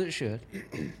fast as it should.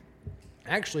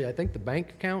 Actually, I think the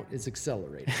bank account is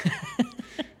accelerating.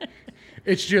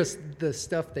 It's just the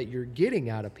stuff that you're getting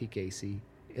out of PKC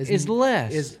is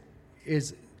less.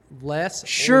 Is less.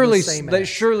 Surely, or the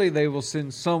same they will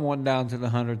send someone down to the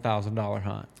 $100,000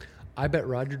 hunt. I bet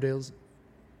Roger Dale's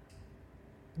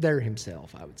there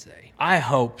himself. I would say. I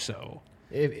hope so.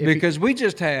 Because we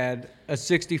just had a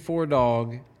 64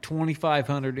 dog,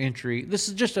 2,500 entry. This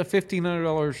is just a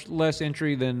 $1,500 less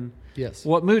entry than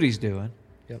what Moody's doing.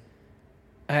 Yep.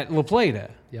 At La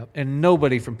Plata. Yep. And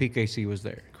nobody from PKC was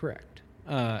there. Correct.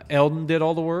 Eldon did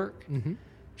all the work. Mm-hmm.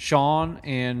 Sean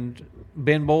and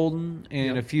Ben Bolden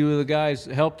and a few of the guys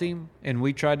helped him, and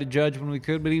we tried to judge when we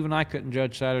could, but even I couldn't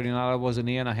judge Saturday night. I wasn't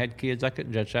in. I had kids. I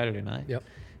couldn't judge Saturday night. Yep.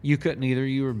 You couldn't either.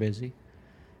 You were busy.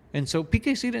 And so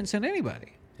PKC didn't send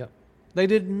anybody. Yep. They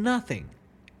did nothing.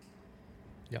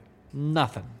 Yep.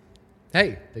 Nothing.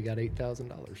 Hey, they got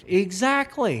 $8,000.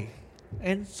 Exactly.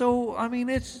 And so, I mean,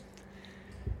 it's...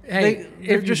 Hey,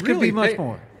 there just could be much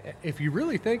more. If you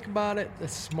really think about it,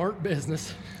 it's smart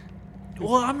business.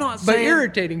 Well, I'm not but saying...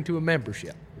 irritating to a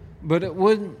membership. But it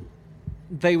wouldn't...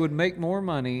 They would make more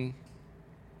money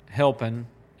helping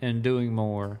and doing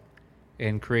more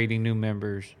and creating new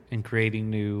members and creating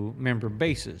new member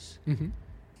bases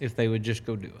if they would just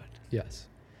go do it. Yes.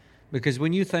 Because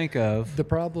when you think of... The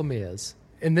problem is,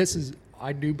 and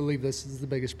I do believe this is the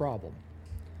biggest problem,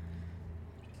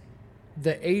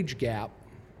 the age gap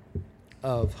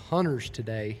of hunters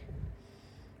today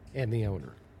and the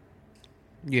owner.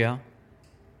 Yeah.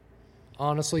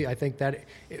 Honestly, I think that...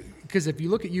 Because if you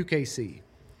look at UKC,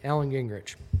 Alan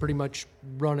Gingrich, pretty much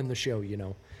running the show, you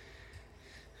know.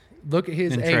 Look at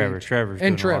his age. Trevor's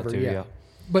and doing Trevor, a lot too, yeah.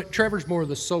 But Trevor's more of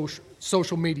the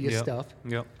social media stuff.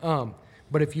 Yep.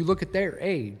 But if you look at their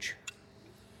age,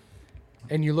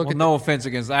 And you look Well, at no offense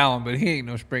against Alan, but he ain't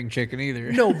no spring chicken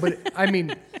either. no, but I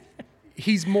mean,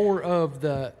 he's more of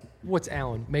the what's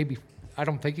Alan? Maybe I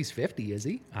don't think he's 50, is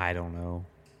he? I don't know.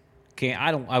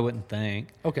 I wouldn't think.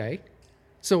 Okay,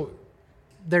 so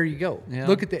there you go. Yeah.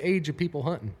 Look at the age of people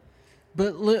hunting.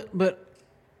 But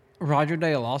Roger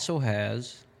Dale also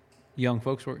has young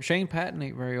folks. Shane Patton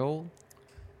ain't very old.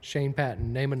 Shane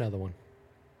Patton, name another one.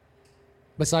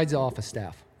 Besides the office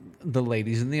staff. The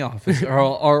ladies in the office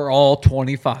are all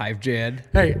 25, Jed.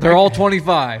 Hey, they're all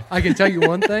 25. I can tell you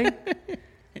one thing.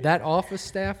 That office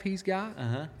staff he's got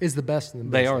is the best in the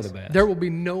business. They are the best. There will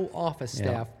be no office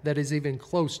staff that is even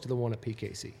close to the one at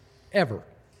PKC. Ever.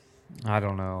 I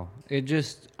don't know.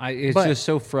 It's But just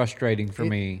so frustrating for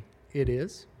me. It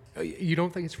is? You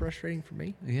don't think it's frustrating for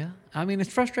me? Yeah. I mean,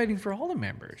 it's frustrating for all the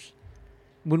members.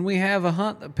 When we have a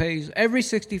hunt that pays every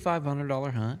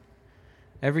 $6,500 hunt,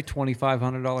 every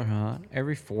 $2,500 hunt,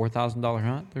 every $4,000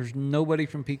 hunt, there's nobody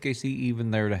from PKC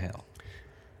even there to help.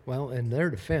 Well, in their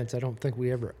defense, I don't think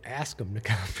we ever asked them to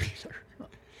come either.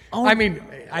 Oh, I mean,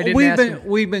 I didn't ask them.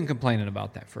 We've been complaining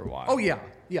about that for a while. Oh, yeah.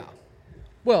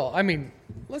 Well, I mean,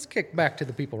 let's kick back to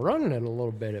the people running it a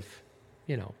little bit if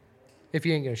you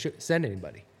ain't going to send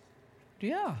anybody.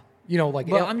 Yeah. Like,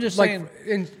 But I'm just like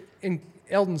saying. in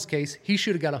Eldon's case, he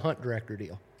should have got a hunt director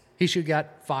deal. He should have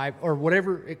got 5 or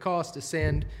whatever it costs to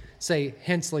send, say,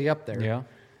 Hensley up there. Yeah.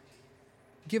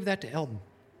 Give that to Eldon.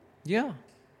 Yeah.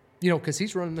 Because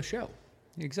he's running the show.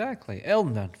 Exactly.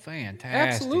 Eldon done fantastic.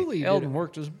 Absolutely he did Eldon it.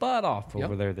 worked his butt off Yep.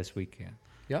 over there this weekend.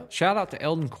 Yep. Shout out to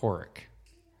Eldon Corrick.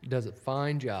 Does a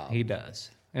fine job. He does.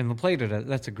 And La Plata,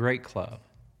 that's a great club.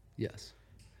 Yes.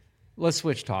 Let's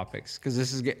switch topics because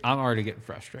I'm already getting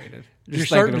frustrated. You're Just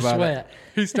starting thinking to about sweat.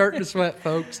 it. He's starting to sweat,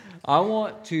 folks. I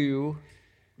want to,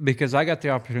 because I got the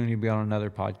opportunity to be on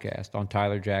another podcast on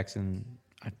Tyler Jackson.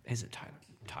 Is it Tyler?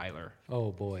 Tyler.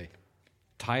 Oh, boy.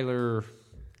 Tyler.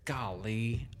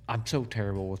 Golly. I'm so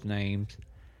terrible with names.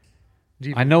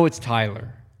 You- I know it's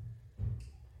Tyler.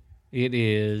 It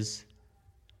is.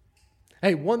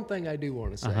 Hey, one thing I do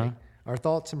want to say. Our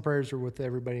thoughts and prayers are with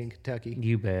everybody in Kentucky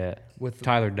You bet. With-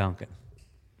 Tyler Duncan.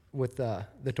 with the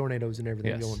tornadoes and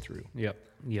everything Yes. going through. Yep.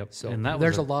 So and that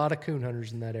there's was a lot of coon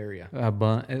hunters in that area.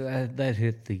 that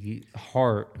hit the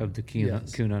heart of the coon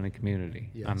Yes. hunting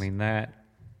community. I Yes. mean,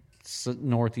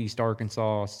 northeast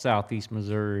Arkansas, southeast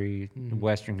Missouri,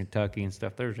 western Kentucky and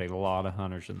stuff, there's a lot of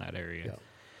hunters in that area. Yep.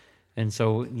 And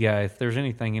so, yeah, if there's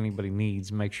anything anybody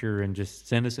needs, make sure and just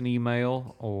send us an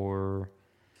email or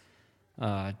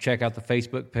check out the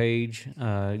Facebook page.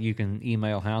 You can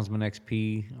email Houndsman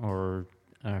XP or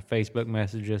Facebook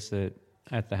message us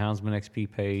at the Houndsman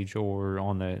XP page or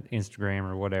on the Instagram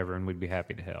or whatever, and we'd be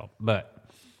happy to help. But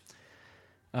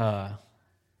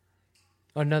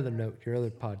Another note, your other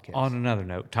podcast. on another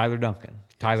note, Tyler Duncan.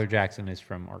 Tyler Jackson is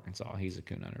from Arkansas. He's a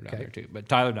coon hunter down there too. But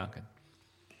Tyler Duncan.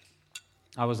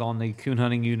 I was on the Coon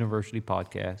Hunting University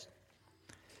podcast,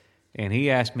 and he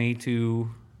asked me to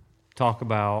talk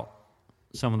about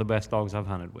some of the best dogs I've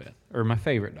hunted with, or my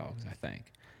favorite dogs, I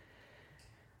think.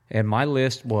 And my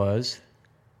list was,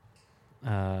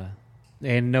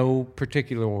 in no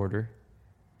particular order,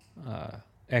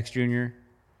 X Junior,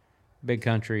 Big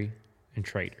Country, and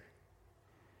Trader.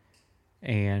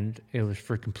 And it was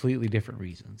for completely different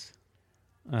reasons.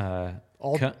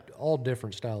 all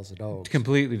different styles of dogs.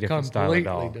 Completely different style of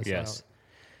dog. different Yes. style.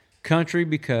 Country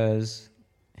because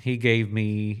he gave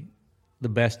me the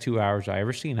best 2 hours I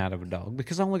ever seen out of a dog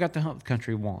because I only got to hunt with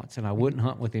Country once and I wouldn't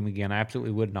hunt with him again. I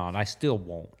absolutely would not. I still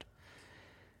won't.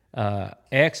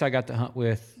 X I got to hunt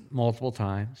with multiple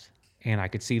times and I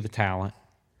could see the talent.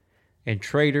 And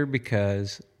Trader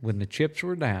because when the chips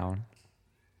were down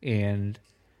and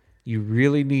you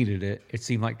really needed it, it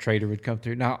seemed like Trader would come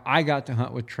through. Now, I got to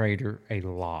hunt with Trader a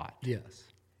lot. Yes.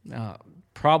 I've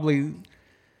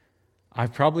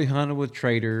probably hunted with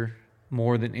Trader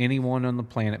more than anyone on the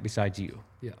planet besides you.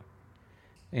 Yeah.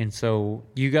 And so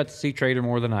you got to see Trader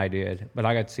more than I did, but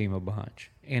I got to see him a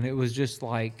bunch. And it was just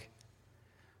like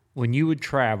when you would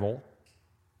travel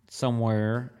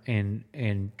somewhere and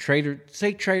Trader,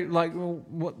 like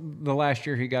what the last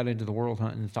year he got into the world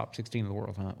hunt in the top 16 of the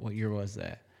world hunt. What year was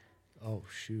that? Oh,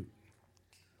 shoot.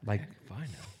 Like, If I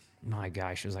know. my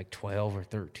gosh, it was like 12 or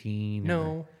 13.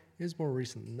 No, it was more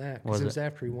recent than that Was because it was it?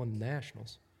 after he won the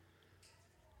Nationals.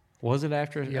 Was it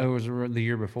after? Yeah. It was the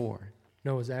year before.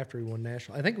 No, it was after he won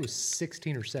National. I think it was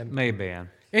 16 or 17. May have been.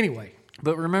 Anyway,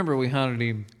 But remember, we hunted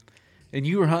him, and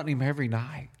you were hunting him every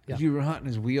night. Yeah. You were hunting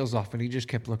his wheels off, and he just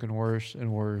kept looking worse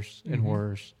and worse and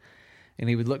worse. And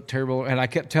he would look terrible. And I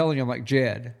kept telling him, like,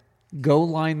 Jed, Go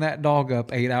line that dog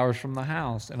up 8 hours from the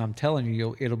house, and I'm telling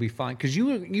you, it'll be fine. Because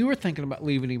you were thinking about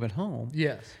leaving him at home.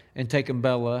 Yes. And taking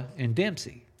Bella and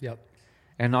Dempsey. Yep.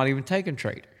 And not even taking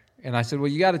Trader. And I said, well,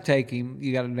 you got to take him.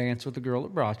 You got to dance with the girl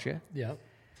that brought you. Yep.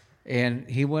 And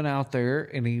he went out there,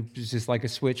 and he was just like a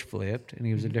switch flipped, and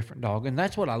he was a different dog. And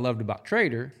that's what I loved about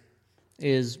Trader,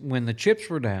 is when the chips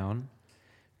were down,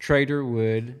 Trader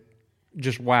would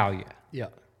just wow you. Yeah.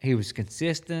 He was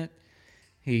consistent.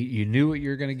 You knew what you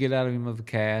were going to get out of him of a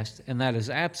cast, and that is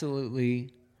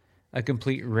absolutely a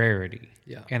complete rarity.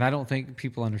 Yeah. And I don't think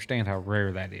people understand how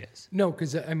rare that is. No,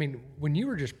 because, I mean, when you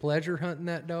were just pleasure hunting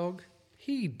that dog,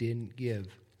 he didn't care.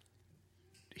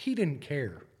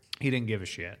 He didn't give a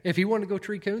shit. If he wanted to go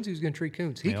tree coons, he was going to tree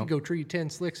coons. He Yep. could go tree 10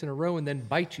 slicks in a row and then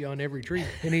bite you on every tree.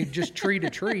 And he'd just tree to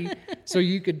tree so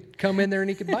you could come in there and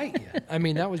he could bite you. I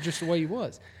mean, that was just the way he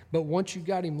was. But once you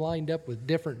got him lined up with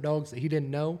different dogs that he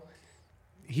didn't know,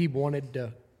 he wanted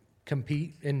to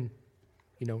compete and,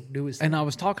 do his thing. And I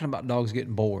was talking about dogs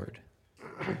getting bored.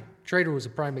 Trader was a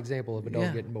prime example of a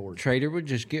dog getting bored. Trader would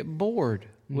just get bored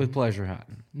with pleasure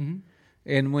hunting. Mm-hmm.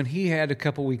 And when he had a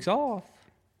couple weeks off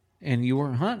and you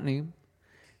weren't hunting him,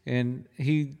 and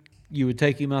you would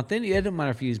take him out then, it didn't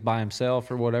matter if he was by himself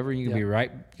or whatever, you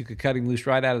could cut him loose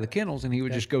right out of the kennels and he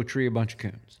would just go tree a bunch of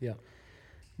coons. Yeah.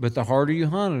 But the harder you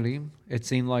hunted him, it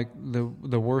seemed like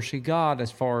the worse he got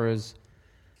as far as,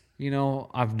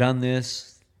 I've done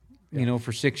this,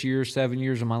 for 6 years, 7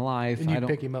 years of my life. And you'd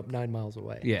pick him up 9 miles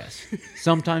away. Yes.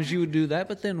 Sometimes you would do that,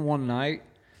 but then one night,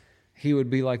 he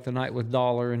would be like the night with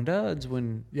Dollar and Duds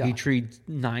when he treed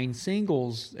 9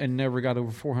 singles and never got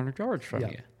over 400 yards from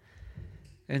you.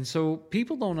 And so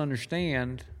people don't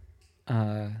understand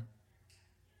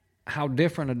how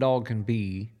different a dog can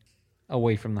be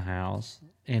away from the house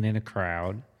and in a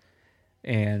crowd,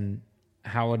 and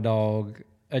how a dog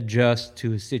adjusts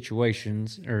to his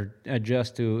situations or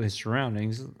adjusts to his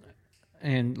surroundings,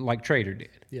 and like Trader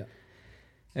did. Yeah.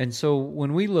 And so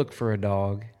when we look for a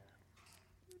dog,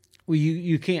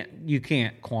 you can't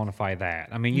quantify that.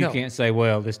 I mean, you can't say,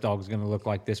 well, this dog's going to look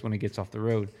like this when he gets off the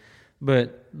road.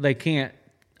 But they can't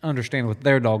understand what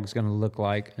their dog's going to look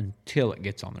like until it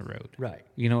gets on the road. Right.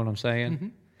 You know what I'm saying? Mm-hmm.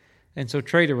 And so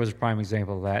Trader was a prime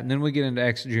example of that. And then we get into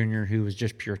X Jr., who was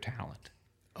just pure talent.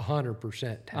 100%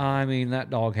 talent. I mean, that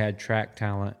dog had track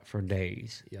talent for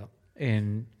days. Yep.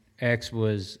 And X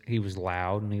was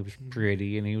loud, and he was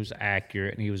pretty, and he was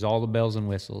accurate, and he was all the bells and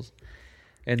whistles.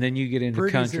 And then you get into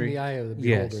Pretty's country. in the eye of the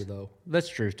beholder, though. That's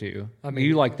true, too. I mean,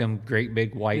 you like them great,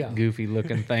 big, white,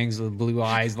 goofy-looking things with blue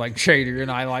eyes like Trader,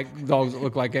 and I like dogs that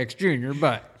look like X Jr.,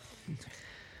 but...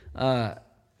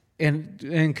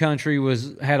 And country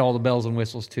had all the bells and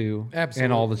whistles, too. Absolutely.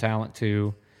 And all the talent,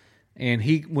 too. And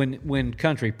when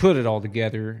country put it all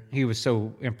together, he was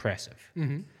so impressive.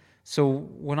 Mm-hmm. So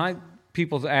when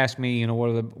people ask me, what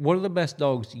are the best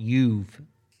dogs you've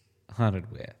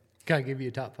hunted with? Can I give you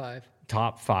a top 5?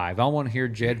 Top 5. I want to hear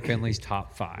Jed Finley's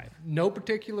top 5. No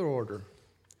particular order.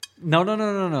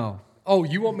 No. Oh,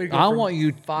 you want me to go I from want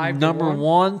you 5 number to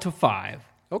 1 to 5.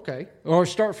 Okay. Or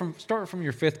start from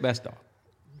your 5th best dog.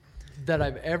 That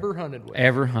I've ever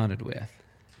hunted with.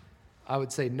 I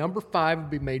would say number 5 would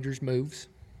be Major's Moves.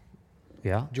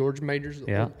 Yeah. George Major's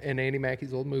Yeah. and Andy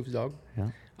Mackey's old Moves dog.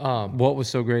 Yeah. What was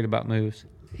so great about Moves?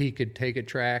 He could take a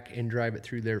track and drive it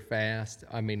through there fast.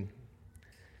 I mean,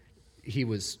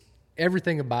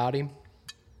 everything about him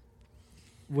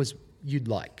was you'd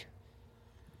like.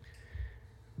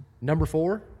 Number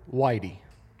 4, Whitey.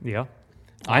 Yeah.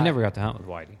 I never got to hunt with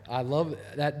Whitey. I love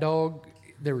that dog.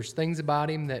 There was things about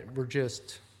him that were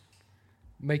just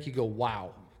make you go,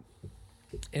 wow.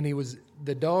 And he was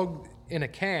the dog in a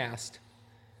cast.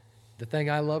 The thing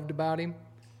I loved about him,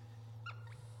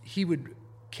 he would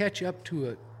catch up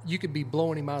to you could be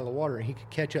blowing him out of the water and he could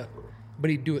catch up, but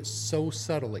he'd do it so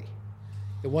subtly.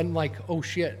 It wasn't like, oh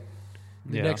shit.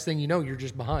 The next thing you know, you're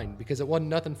just behind, because it wasn't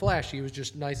nothing flashy. He was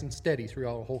just nice and steady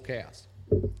throughout the whole cast.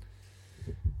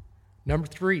 Number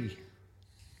 3,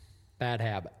 Bad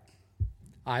Habit.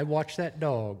 I watched that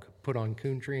dog put on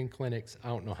coon treeing clinics I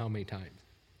don't know how many times.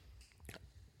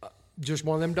 Just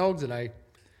one of them dogs that I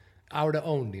would have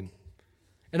owned him.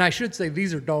 And I should say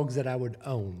these are dogs that I would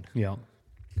own. Yeah.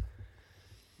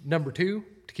 Number 2,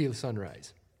 Tequila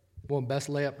Sunrise. One of the best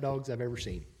layup dogs I've ever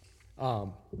seen.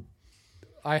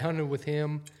 I hunted with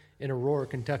him in Aurora,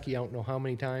 Kentucky, I don't know how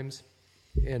many times.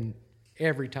 And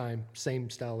every time, same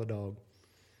style of dog.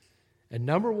 And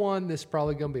number 1, this is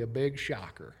probably going to be a big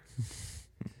shocker.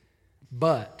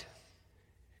 But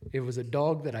it was a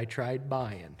dog that I tried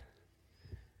buying.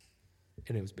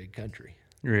 And it was Big Country.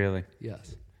 Really?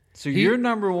 Yes. So you're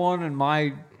number 1 in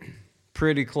my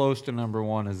pretty close to number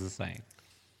one is the same.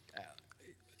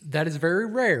 That is very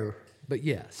rare, but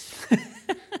yes.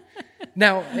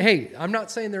 Now, hey, I'm not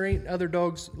saying there ain't other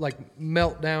dogs like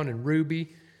Meltdown and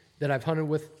Ruby that I've hunted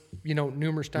with,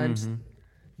 numerous times.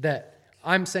 That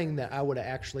I'm saying that I would have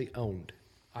actually owned.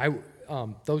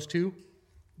 Those two,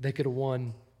 they could have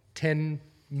won $10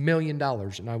 million,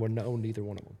 and I wouldn't have owned either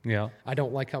one of them. Yeah. I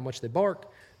don't like how much they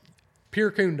bark. Pure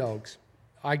coon dogs,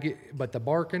 but the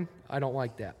barking, I don't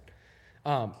like that.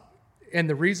 And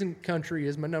the reason Country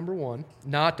is my number one,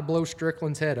 not to blow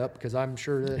Strickland's head up, because I'm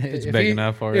sure that it's big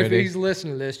enough already. If he's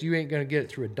listening to this, you ain't going to get it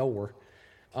through a door.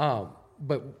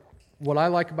 But what I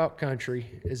like about Country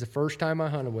is the first time I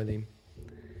hunted with him,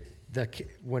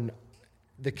 when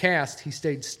the cast, he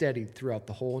stayed steady throughout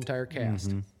the whole entire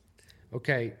cast.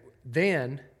 Okay,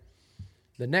 then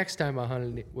the next time I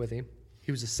hunted with him,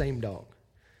 he was the same dog.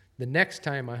 The next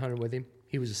time I hunted with him,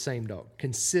 he was the same dog.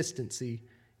 Consistency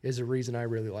is the reason I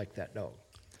really like that dog.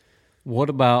 What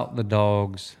about the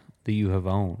dogs that you have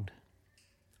owned?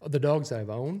 The dogs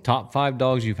I've owned? Top 5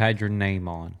 dogs you've had your name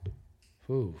on.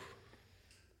 Ooh.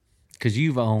 Because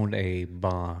you've owned a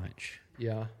bunch.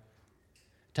 Yeah.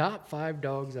 Top 5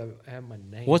 dogs I've had my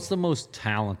name. What's the most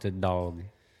talented dog?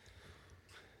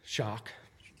 Shock.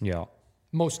 Yeah.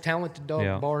 Most talented dog,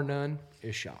 Yeah. bar none,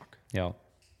 is Shock. Yeah.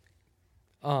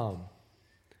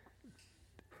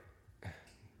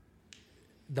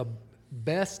 The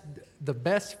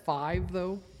best 5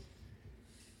 though,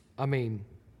 I mean,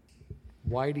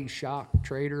 Whitey, Shock,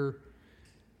 Trader,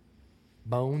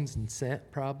 Bones, and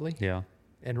Scent probably. Yeah.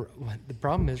 And the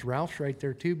problem is Ralph's right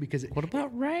there too, because What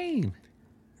about Rain?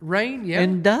 Rain, yeah.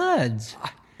 And Duds.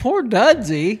 Poor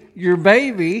Dudsy, your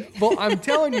baby. Well, I'm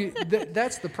telling you,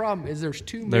 that's the problem. Is there's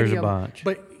too many. There's a of them, bunch.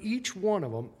 but each one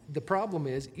of them. The problem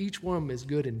is each one of them is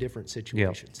good in different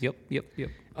situations. Yep.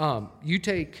 You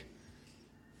take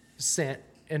Scent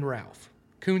and Ralph.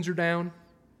 Coons are down,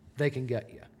 they can gut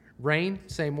you. Rain,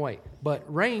 same way. But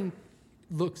Rain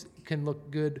can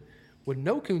look good with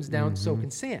no coons down, so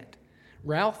can Scent.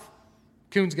 Ralph,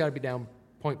 coons got to be down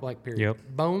point blank, period. Yep.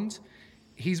 Bones,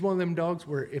 he's one of them dogs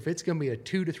where if it's going to be a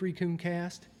 2 to 3 coon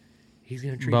cast, he's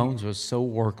going to treat Bones you. was so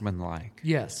workmanlike.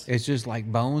 Yes. It's just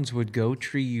like Bones would go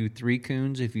tree you 3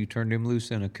 coons if you turned him loose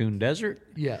in a coon desert.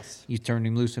 Yes. You turned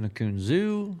him loose in a coon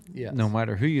zoo. Yes. No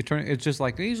matter who you turn, it's just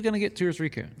like he's going to get 2 or 3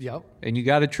 coons. Yep. And you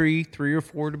got to tree 3 or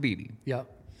 4 to beat him. Yep.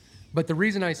 But the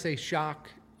reason I say Shock,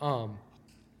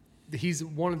 he's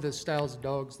one of the styles of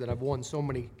dogs that I've won so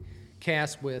many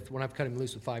casts with when I've cut him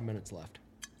loose with 5 minutes left.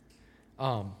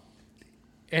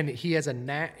 And he has a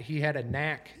knack. He had a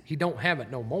knack. He don't have it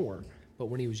no more. But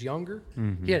when he was younger,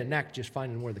 he had a knack just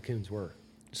finding where the coons were,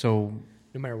 So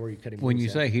no matter where you cut him when loose you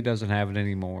at. say he doesn't have it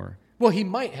anymore, Well, he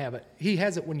might have it. He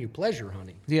has it when you pleasure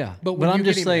hunting. Yeah, But when but you I'm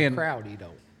get just him in saying- a crowd, he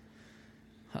don't.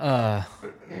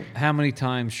 how many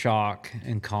times Shock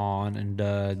and Con and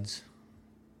Duds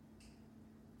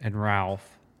and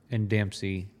Ralph and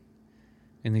Dempsey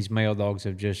and these male dogs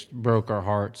have just broke our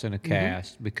hearts in a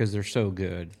cast because they're so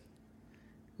good.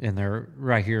 And they're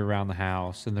right here around the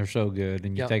house, and they're so good.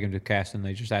 And you Yep. take them to cast, and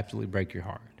they just absolutely break your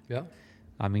heart. Yeah.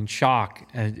 I mean, Shock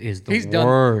is the He's done-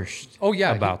 worst Oh,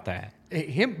 yeah, about that.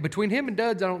 Between him and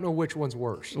Duds, I don't know which one's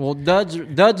worse. Well, Duds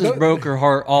has broke her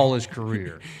heart all his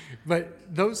career. But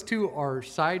those two are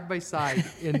side by side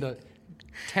in the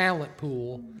talent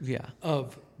pool Yeah.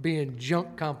 of being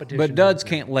junk competition. But Duds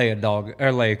can't lay a dog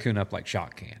or lay a coon up like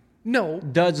Shock can. No.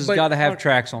 Duds has but got to have on-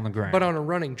 tracks on the ground. But on a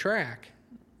running track,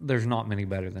 There's not many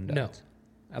better than No. Duds.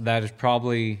 That is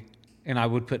probably, and I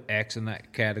would put X in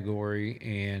that category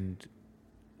and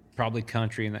probably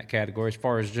Country in that category as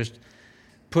far as just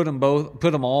put them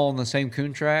all on the same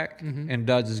coon track, and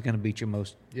Duds is going to beat you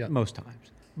most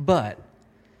times. But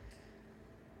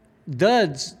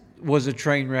Duds was a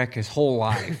train wreck his whole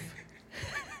life.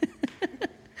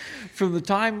 From the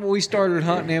time we started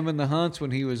hunting him in the hunts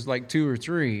when he was like 2 or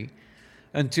 3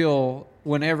 until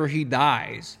whenever he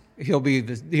dies, he'll be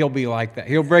like that.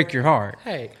 He'll break your heart.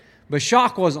 hey, But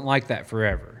Shock wasn't like that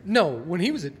forever. no, when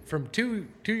he was from 2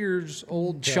 years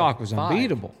old, to Shock was 5,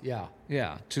 unbeatable. Yeah.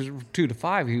 Yeah, 2 to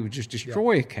 5, he would just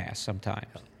destroy a cast sometimes.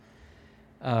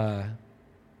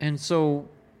 And so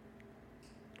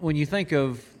when you think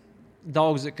of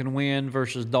dogs that can win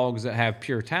versus dogs that have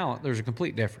pure talent, there's a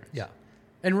complete difference. Yeah.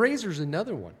 And Razor's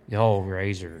another one. Oh,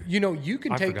 Razor. You know, you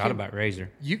can I take forgot him, about Razor.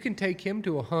 You can take him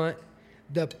to a hunt.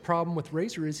 The problem with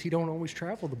Razor is he don't always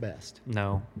travel the best.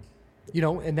 No. You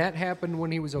know, and that happened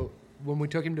when when we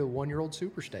took him to a 1-year-old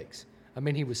Super Stakes. I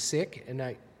mean, he was sick, and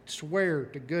I swear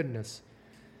to goodness,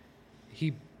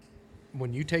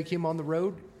 when you take him on the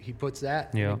road, he puts that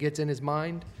and Yeah. it gets in his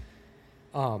mind.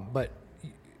 But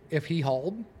if he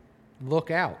hauled,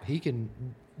 look out. He can,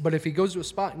 but if he goes to a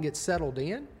spot and gets settled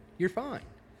in, you're fine.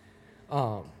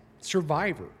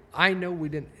 Survivor. I know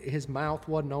his mouth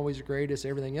wasn't always the greatest,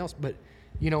 everything else, but,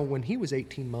 when he was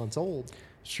 18 months old.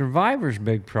 Survivor's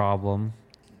big problem,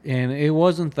 and it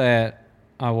wasn't that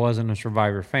I wasn't a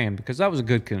Survivor fan, because that was a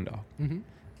good coon dog. Mm-hmm.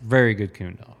 Very good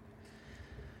coon dog.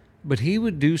 But he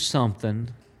would do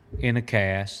something in a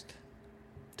cast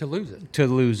to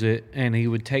lose it, and he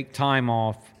would take time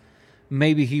off.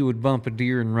 Maybe he would bump a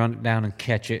deer and run it down and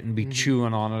catch it and be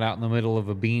chewing on it out in the middle of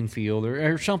a bean field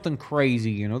or something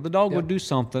crazy. The dog would do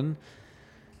something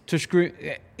to screw.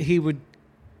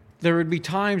 There would be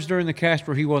times during the cast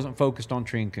where he wasn't focused on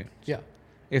tree and coons. Yeah.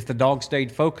 If the dog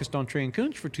stayed focused on tree and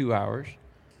coons for 2 hours,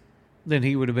 then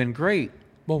he would have been great.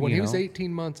 Well, when he was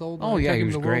 18 months old, he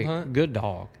was great. Good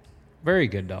dog. Very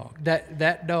good dog.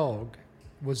 That dog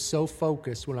was so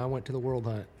focused when I went to the World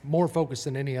Hunt, more focused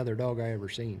than any other dog I ever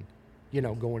seen,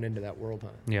 going into that World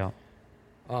Hunt. Yeah.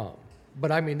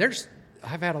 But I mean,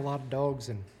 I've had a lot of dogs,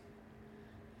 and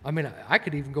I mean, I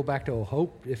could even go back to a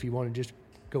Hope if you want to just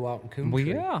go out and coon. Well,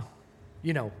 tree.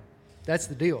 yeah. That's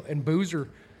the deal. And Boozer,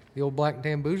 the old black and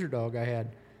tan Boozer dog I had,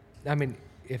 I mean,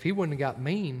 if he wouldn't have got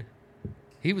mean,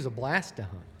 he was a blast to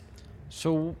hunt.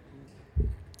 So,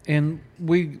 and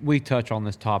we touch on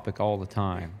this topic all the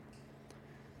time,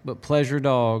 but pleasure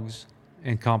dogs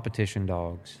and competition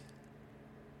dogs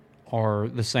are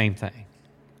the same thing.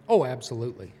 Oh,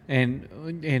 absolutely.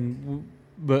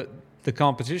 But the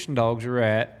competition dogs are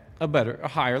at a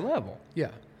higher level. Yeah.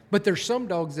 But there's some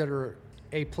dogs that are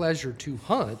a pleasure to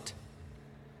hunt.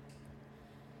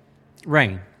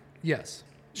 Rain. Yes.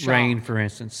 Rain, for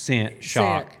instance, scent,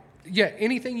 shock. Yeah,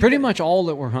 anything. Pretty much all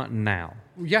that we're hunting now.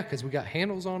 Yeah, because we got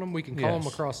handles on them. We can call them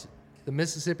across the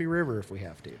Mississippi River if we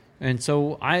have to. And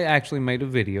so I actually made a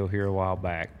video here a while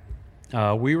back.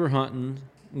 We were hunting,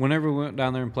 whenever we went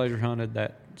down there and pleasure hunted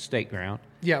that state ground.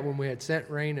 Yeah, when we had scent,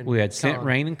 rain, and we had con. scent,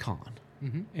 rain, and con.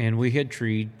 Mm-hmm. And we had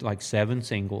treed like 7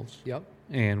 singles. Yep.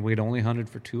 And we'd only hunted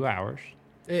for 2 hours.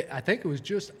 I think it was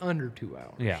just under 2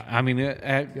 hours. Yeah. I mean,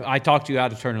 I talked you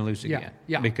out of turning loose again.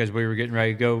 Yeah. Because we were getting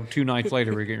ready to go. 2 nights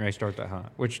later, we were getting ready to start that hunt.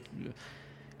 Which,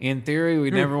 in theory,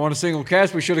 we never won a single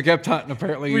cast. We should have kept hunting.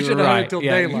 Apparently, you were right. Hunted till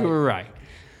daylight. You were right.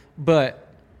 But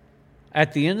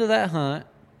at the end of that hunt,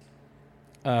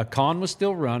 con was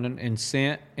still running, and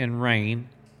scent and rain,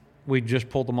 we just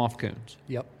pulled them off coons.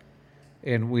 Yep.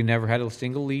 And we never had a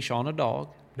single leash on a dog.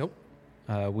 Nope.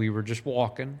 We were just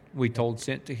walking. We told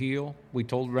scent to heel. We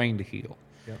told rain to heel.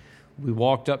 Yep. We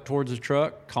walked up towards the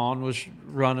truck. Con was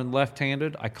running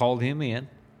left-handed. I called him in.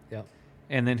 Yep.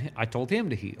 And then I told him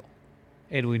to heel.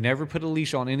 And we never put a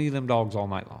leash on any of them dogs all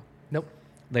night long. Nope.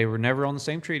 They were never on the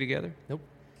same tree together. Nope.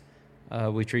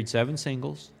 We treed 7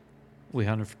 singles. We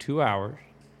hunted for 2 hours.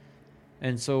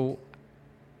 And so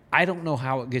I don't know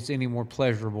how it gets any more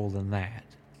pleasurable than that.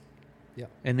 Yeah.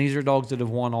 And these are dogs that have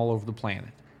won all over the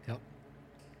planet. Yep.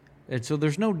 And so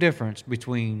there's no difference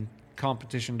between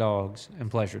competition dogs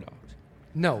and pleasure dogs.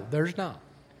 No, there's not.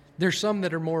 There's some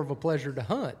that are more of a pleasure to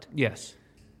hunt. Yes.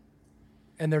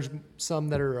 And there's some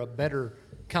that are a better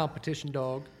competition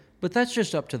dog. But that's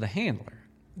just up to the handler.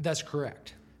 That's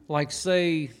correct. Like,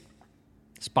 say,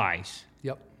 Spice.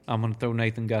 Yep. I'm going to throw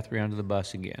Nathan Guthrie under the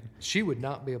bus again. She would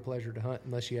not be a pleasure to hunt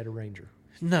unless she had a ranger.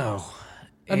 No.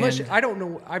 I don't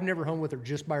know. I've never hung with her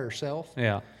just by herself.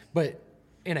 Yeah. But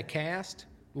in a cast,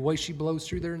 the way she blows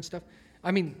through there and stuff.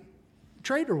 I mean,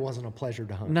 Trader wasn't a pleasure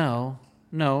to hunt. No.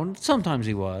 Sometimes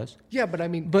he was. Yeah, but I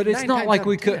mean. But it's not like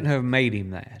we couldn't have made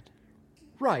him that.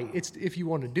 Right. It's if you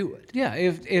want to do it. Yeah.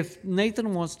 If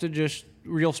Nathan wants to just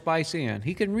reel Spice in,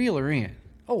 he can reel her in.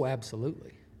 Oh,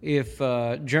 absolutely. If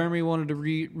Jeremy wanted to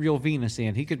reel Venus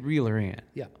in, he could reel her in.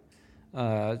 Yeah.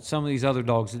 Some of these other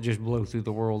dogs that just blow through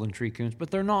the world in tree coons, but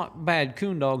they're not bad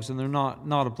coon dogs, and they're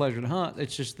not a pleasure to hunt.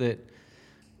 It's just that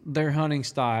their hunting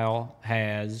style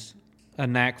has a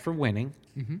knack for winning,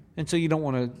 and so you don't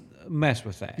want to mess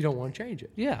with that. You don't want to change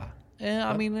it. Yeah, and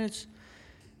I mean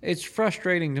it's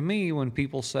frustrating to me when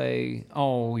people say,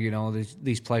 "Oh,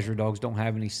 these pleasure dogs don't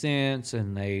have any sense,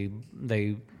 and they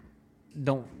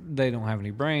don't have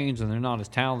any brains, and they're not as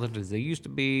talented as they used to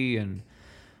be, and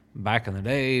back in the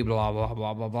day, blah, blah,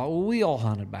 blah, blah, blah." Well, we all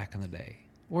hunted back in the day.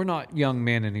 We're not young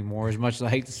men anymore, as much as I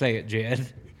hate to say it,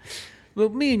 Jed.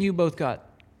 But me and you both got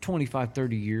 25,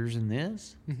 30 years in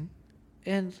this. Mm-hmm.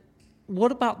 And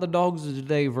what about the dogs of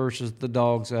today versus the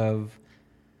dogs of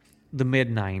the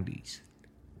mid-90s?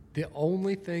 The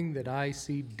only thing that I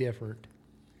see different,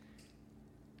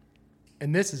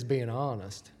 and this is being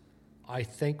honest, I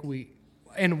think we're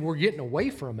getting away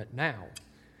from it now,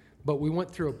 but we went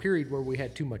through a period where we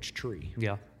had too much tree.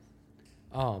 Yeah.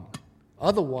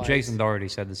 Otherwise, Jason Doherty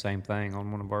said the same thing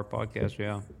on one of our podcasts.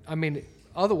 Yeah. I mean,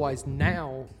 otherwise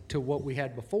now to what we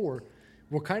had before,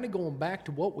 we're kind of going back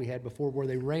to what we had before, where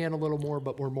they ran a little more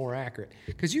but were more accurate.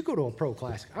 Because you go to a pro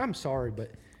classic, I'm sorry,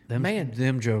 but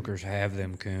them jokers have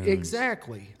them coons.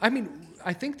 Exactly. I mean,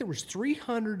 I think there was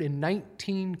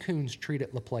 319 coons treated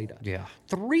at La Plata. Yeah.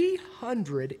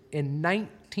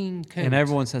 319 coons. And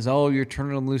everyone says, "Oh, you're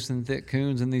turning them loose in thick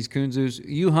coons in these coon zoos."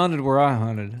 You hunted where I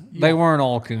hunted. Yeah. They weren't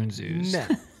all coon zoos. No.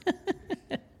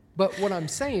 But what I'm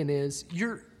saying is,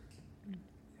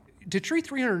 to treat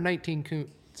 319 coons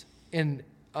in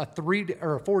a 3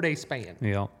 or a 4 day span.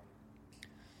 Yeah.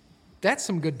 That's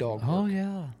some good dog work. Oh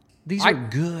yeah. These are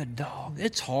good dogs.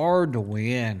 It's hard to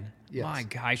win. Yes. My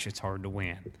gosh, it's hard to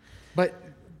win. But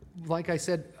like I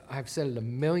said, I've said it a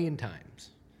million times.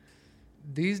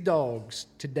 These dogs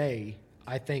today,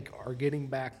 I think, are getting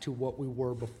back to what we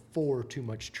were before too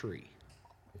much tree.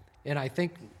 And I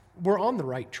think we're on the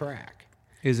right track.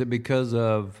 Is it because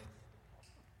of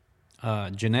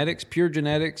genetics, pure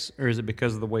genetics, or is it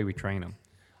because of the way we train them?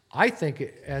 I think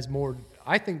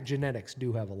I think genetics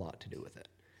do have a lot to do with it.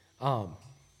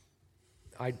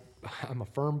 I'm a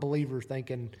firm believer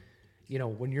thinking,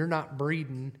 when you're not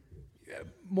breeding,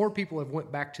 more people have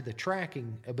went back to the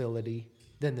tracking ability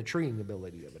than the treeing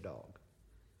ability of a dog.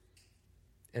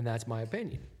 And that's my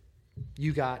opinion.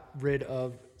 You got rid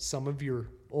of some of your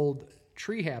old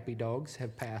tree happy dogs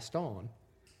have passed on.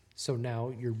 So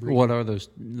now you're breeding. What are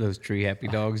those tree happy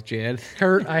dogs, Jed?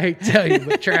 Kurt, I hate to tell you,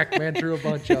 but TrackMan threw a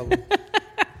bunch of them.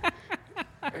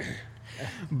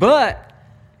 But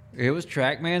it was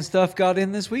TrackMan stuff got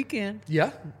in this weekend.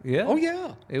 Yeah. Yeah. Oh,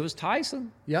 yeah. It was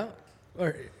Tyson. Yeah.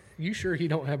 Are you sure he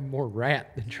don't have more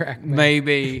rat than TrackMan?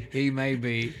 Maybe. He may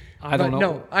be. I don't know.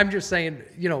 No, I'm just saying,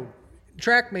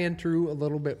 TrackMan threw a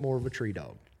little bit more of a tree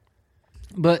dog.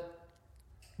 But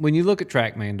when you look at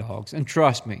TrackMan dogs, and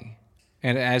trust me,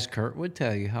 and as Kurt would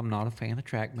tell you, I'm not a fan of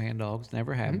TrackMan dogs,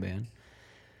 never have been.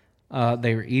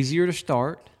 They were easier to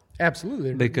start.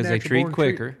 Absolutely. Because they treat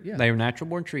quicker. Yeah. They were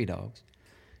natural-born tree dogs.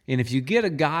 And if you get a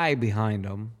guy behind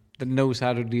them that knows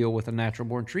how to deal with a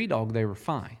natural-born tree dog, they were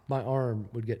fine. My arm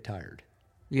would get tired.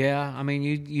 Yeah, I mean,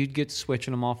 you'd get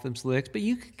switching them off them slicks, but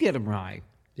you could get them right.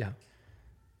 Yeah.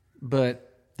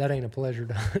 But that ain't a pleasure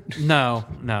to hunt.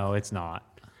 No, it's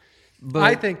not. But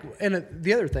I think, and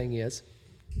the other thing is,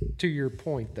 to your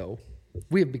point, though,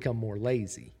 we have become more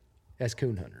lazy as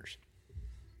coon hunters.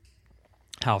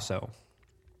 How so?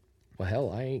 Well,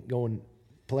 hell, I ain't going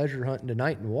pleasure hunting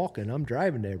tonight and walking. I'm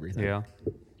driving to everything. Yeah.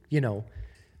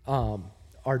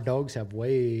 Our dogs have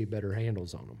way better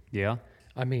handles on them. Yeah.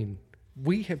 I mean,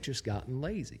 we have just gotten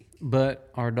lazy. But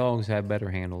our dogs have better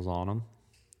handles on them.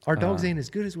 Our dogs ain't as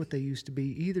good as what they used to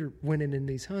be either winning in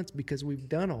these hunts because we've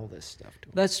done all this stuff to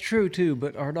them. That's true, too,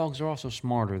 but our dogs are also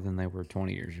smarter than they were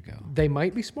 20 years ago. They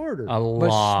might be smarter. A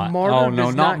lot. But smarter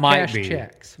does not might cash be.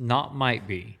 checks. Not might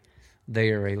be.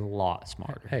 They are a lot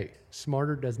smarter. Hey,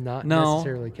 smarter does not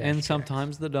necessarily cash and checks.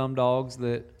 sometimes the dumb dogs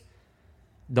that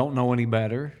don't know any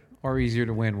better are easier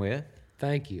to win with.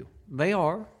 Thank you. They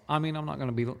are. I mean, I'm not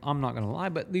going to lie,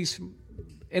 but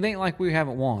it ain't like we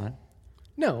haven't won.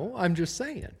 No, I'm just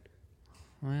saying.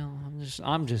 Well,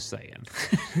 I'm just saying.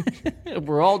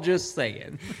 We're all just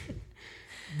saying.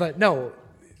 But no,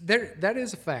 that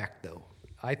is a fact, though.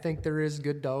 I think there is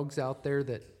good dogs out there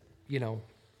that,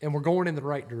 and we're going in the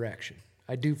right direction.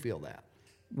 I do feel that.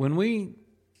 When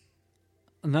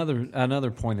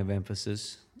another point of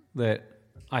emphasis that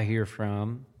I hear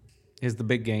from is the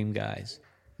big game guys.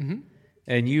 Mm-hmm.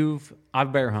 And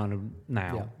I've bear hunted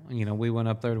now. Yeah. We went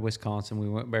up there to Wisconsin. We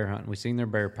went bear hunting. We seen their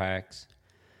bear packs.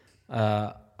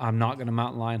 I'm not going to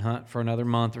mountain lion hunt for another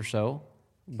month or so.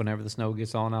 Whenever the snow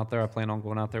gets on out there, I plan on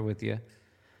going out there with you.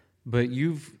 But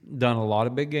you've done a lot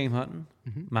of big game hunting,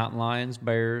 mountain lions,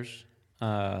 bears,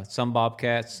 some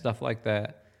bobcats, stuff like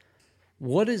that.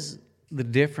 What is the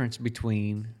difference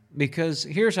between, because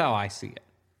here's how I see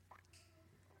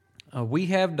it. We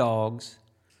have dogs,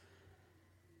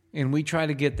 and we try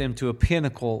to get them to a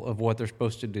pinnacle of what they're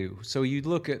supposed to do. So you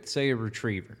look at, say, a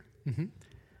retriever.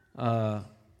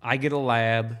 I get a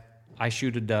lab, I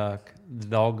shoot a duck, the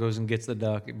dog goes and gets the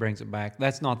duck, it brings it back.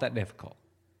 That's not that difficult.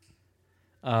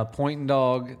 Pointing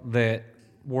dog that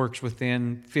works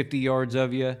within 50 yards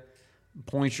of you,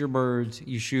 points your birds,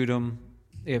 you shoot them,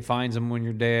 it finds them when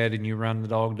you're dead, and you run the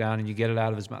dog down and you get it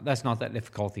out of his mouth. That's not that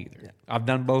difficult either. Yeah. I've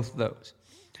done both of those.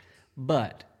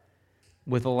 But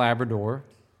with a Labrador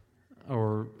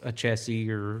or a Chessie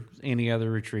or any other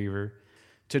retriever,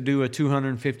 to do a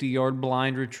 250-yard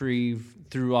blind retrieve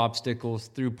through obstacles,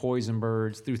 through poison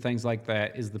birds, through things like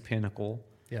that is the pinnacle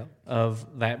of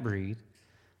that breed.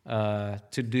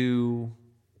 to do,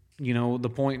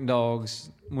 the pointing dogs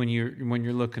when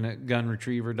you're looking at gun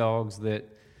retriever dogs that,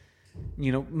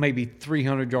 maybe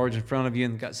 300 yards in front of you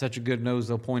and got such a good nose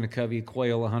they'll point a covey of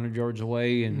quail 100 yards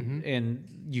away, and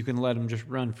you can let them just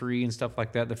run free and stuff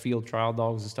like that. The field trial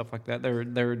dogs and stuff like that,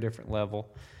 they're a different level.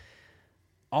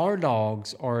 Our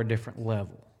dogs are a different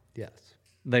level. Yes.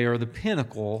 They are the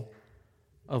pinnacle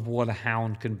of what a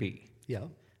hound can be. Yeah.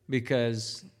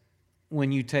 Because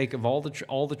when you take of all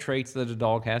the traits that a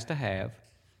dog has to have,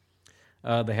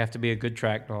 they have to be a good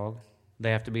track dog.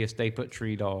 They have to be a stay put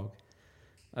tree dog.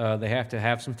 They have to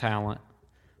have some talent,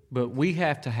 but we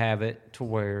have to have it to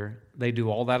where they do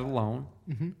all that alone,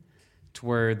 to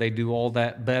where they do all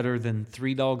that better than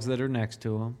 3 dogs that are next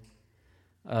to them.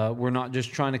 We're not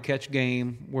just trying to catch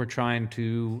game. We're trying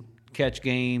to catch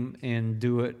game and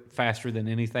do it faster than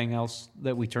anything else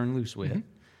that we turn loose with.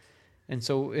 And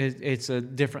so it's a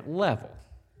different level.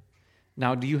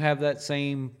 Now, do you have that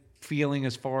same feeling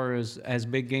as far as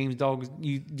big games dogs?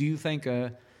 Do you think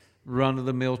a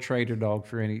run-of-the-mill trader dog,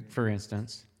 for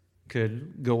instance,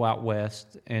 could go out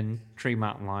west and tree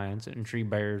mountain lions and tree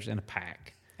bears in a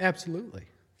pack? Absolutely.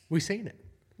 We've seen it.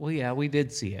 Well, yeah, we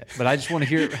did see it, but I just want to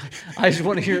hear. I just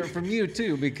want to hear it from you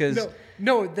too, because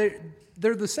no,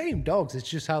 they're the same dogs. It's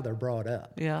just how they're brought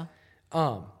up. Yeah.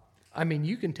 I mean,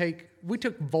 we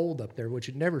took Vold up there, which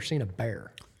had never seen a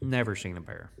bear. Never seen a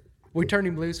bear. We turned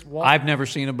him loose. I've never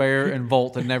seen a bear, and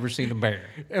Volt had never seen a bear.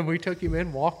 And we took him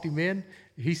in, walked him in.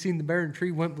 He seen the bear in the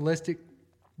tree, went ballistic.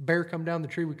 Bear come down the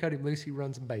tree. We cut him loose. He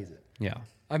runs and bays it. Yeah.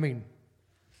 I mean,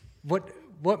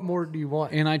 what more do you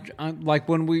want? And I like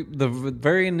when the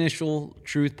very initial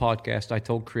Truth podcast, I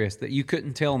told Chris that you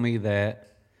couldn't tell me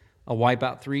that a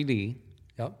Wipeout 3D,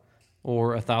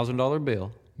 or a $1,000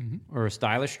 bill, or a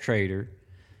stylish trader,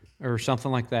 or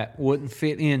something like that wouldn't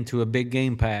fit into a big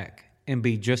game pack and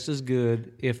be just as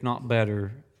good, if not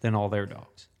better, than all their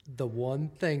dogs. The one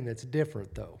thing that's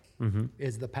different, though,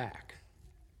 is the pack.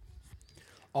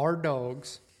 Our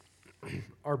dogs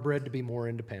are bred to be more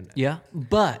independent. Yeah,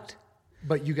 but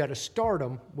you got to start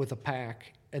them with a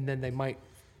pack, and then they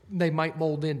might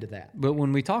mold into that. But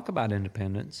when we talk about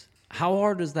independence, how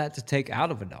hard is that to take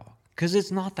out of a dog? Because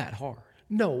it's not that hard.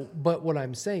 No, but what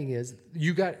I'm saying is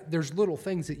there's little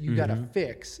things that you got to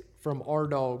fix from our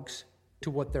dogs to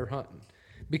what they're hunting.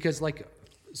 Because, like,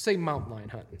 say mountain lion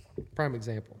hunting, prime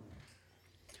example.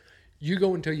 You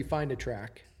go until you find a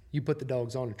track, you put the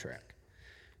dogs on a track.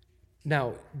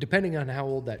 Now, depending on how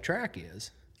old that track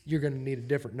is, you're going to need a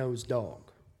different nosed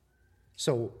dog.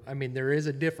 So, I mean, there is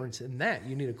a difference in that.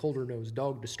 You need a colder nosed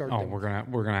dog to start them. We're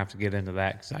gonna have to get into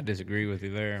that because I disagree with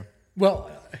you there.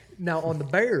 Well, now on the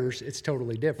bears, it's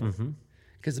totally different.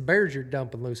 Because the bears you're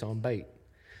dumping loose on bait.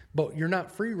 But you're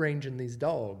not free-ranging these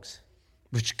dogs.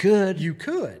 But you could. You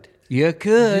could. You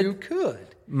could. You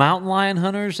could. Mountain lion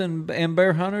hunters and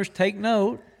bear hunters, take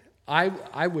note.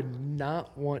 I would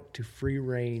not want to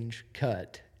free-range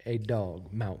cut a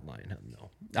dog mountain lion hunting,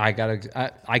 though.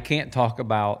 I can't talk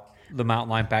about the mountain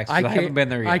lion packs because I haven't been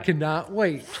there yet. I cannot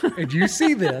wait. And you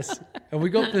see this, and we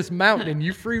go up this mountain, and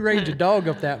you free-range a dog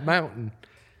up that mountain.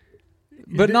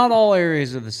 But not all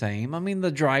areas are the same. I mean,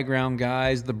 the dry ground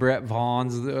guys, the Brett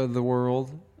Vaughns of the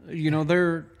world,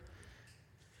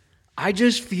 I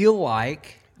just feel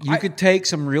like you could take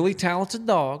some really talented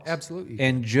dogs. Absolutely.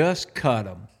 And just cut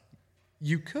them.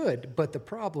 You could, but the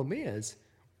problem is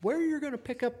where you're going to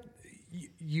pick up.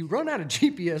 You run out of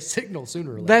GPS signal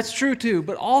sooner or later. That's true too,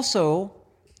 but also,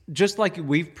 just like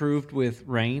we've proved with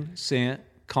Rain, Scent,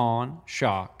 Con,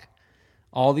 Shock,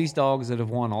 all these dogs that have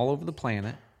won all over the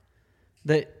planet,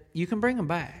 that you can bring them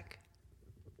back.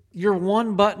 You're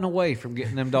one button away from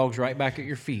getting them dogs right back at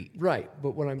your feet. Right,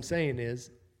 but what I'm saying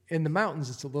is, in the mountains,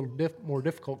 it's a little more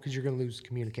difficult because you're going to lose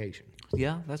communication.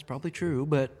 Yeah, that's probably true,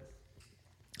 but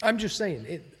I'm just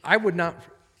saying, I would not.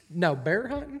 Now, bear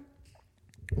hunting,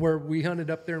 where we hunted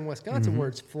up there in Wisconsin, where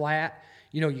it's flat,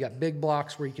 you got big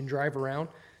blocks where you can drive around.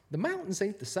 The mountains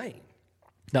ain't the same.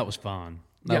 That was fun.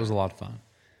 That was a lot of fun.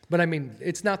 But I mean,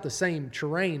 it's not the same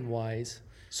terrain-wise,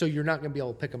 so you're not going to be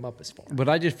able to pick them up as far. But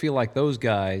I just feel like those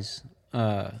guys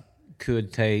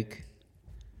could take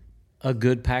a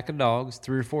good pack of dogs,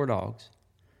 3 or 4 dogs,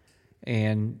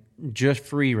 and just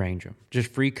free range them,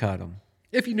 just free cut them.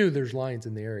 If you knew there's lions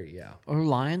in the area, yeah. Or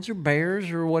lions or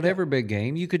bears or whatever big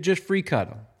game, you could just free cut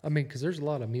them. I mean, because there's a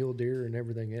lot of mule deer and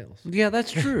everything else. Yeah,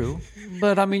 that's true.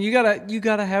 But I mean, you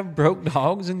gotta have broke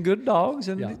dogs and good dogs,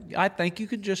 and I think you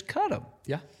could just cut them.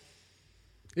 Yeah.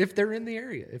 If they're in the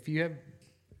area,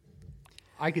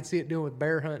 I could see it doing with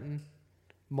bear hunting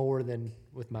more than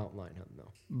with mountain lion hunting,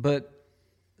 though. But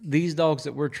these dogs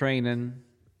that we're training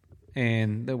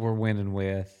and that we're winning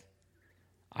with,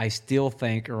 I still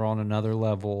think are on another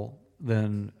level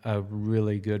than a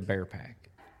really good bear pack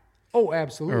Oh,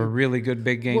 absolutely. or a really good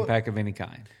big game Well, pack of any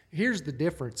kind. Here's the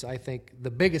difference, I think.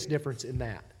 The biggest difference in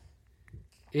that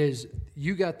is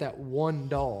you got that one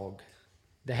dog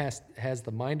that has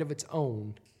the mind of its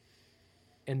own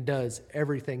and does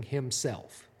everything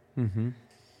himself. Mm-hmm.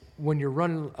 When you're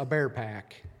running a bear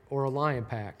pack or a lion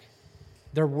pack,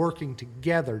 they're working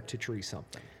together to tree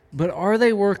something. But are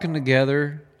they working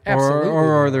together? Absolutely.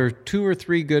 Or are there 2 or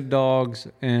 3 good dogs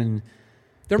and...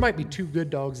 There might be 2 good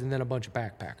dogs and then a bunch of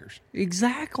backpackers.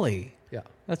 Exactly. Yeah.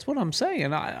 That's what I'm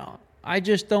saying. I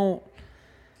just don't...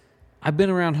 I've been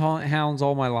around hounds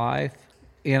all my life,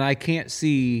 and I can't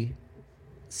see...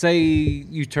 Say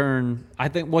you turn... I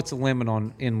think what's the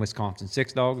limit in Wisconsin?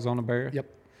 6 dogs on a bear? Yep.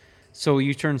 So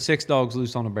you turn 6 dogs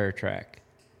loose on a bear track.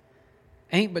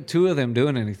 Ain't but 2 of them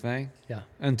doing anything. Yeah.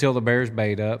 Until the bear's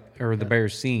bait up or the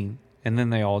bear's seen, and then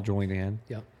they all join in.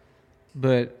 Yep.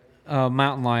 But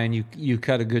mountain lion, you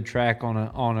cut a good track on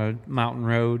a mountain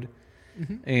road,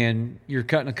 and you're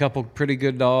cutting a couple pretty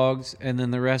good dogs, and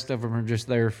then the rest of them are just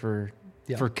there for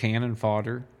cannon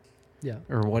fodder,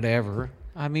 or whatever.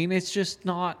 I mean, it's just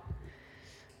not.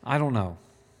 I don't know.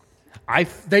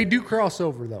 They do cross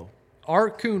over though.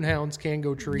 Our coon hounds can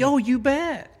go tree. Yo, you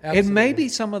bet. Absolutely. And maybe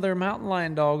some of their mountain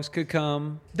lion dogs could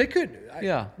come. They could.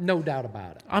 Yeah. No doubt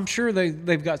about it. I'm sure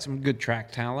they've got some good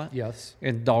track talent. Yes.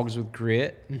 And dogs with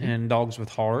grit and dogs with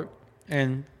heart.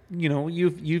 And, you know,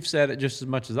 you've said it just as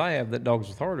much as I have that dogs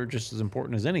with heart are just as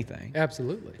important as anything.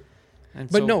 Absolutely. And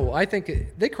But so, no, I think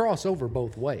they cross over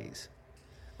both ways.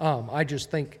 I just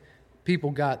think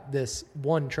people got this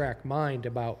one-track mind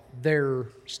about their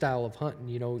style of hunting.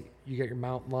 You know, you got your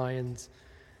mountain lions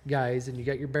guys, and you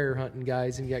got your bear hunting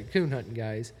guys, and you got your coon hunting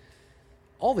guys.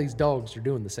 All these dogs are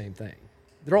doing the same thing.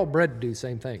 They're all bred to do the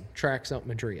same thing: track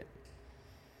something and tree it.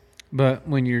 But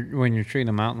when you're treating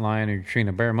a mountain lion or you're treating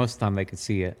a bear, most of the time they can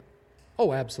see it.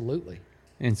 Oh, absolutely.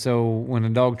 And so when a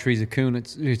dog trees a coon,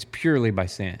 it's purely by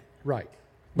scent. Right.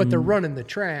 But they're running the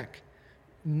track.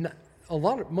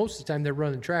 Most of the time they're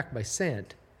running track by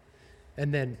scent,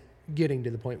 and then getting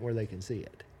to the point where they can see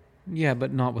it. Yeah,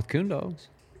 but not with coon dogs.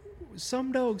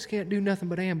 Some dogs can't do nothing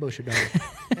but ambush a dog,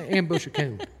 ambush a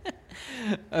coon,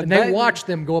 and they watch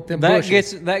them go up them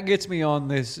bushes. That gets me on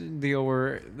this deal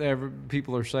where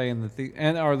people are saying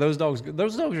that are those dogs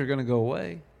are going to go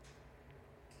away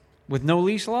with no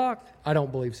leash lock? I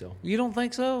don't believe so. You don't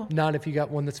think so? Not if you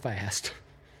got one that's fast.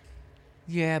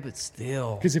 Yeah, but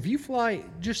still. Because if you fly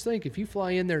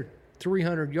in there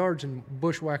 300 yards and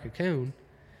bushwhack a coon,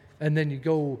 and then you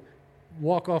go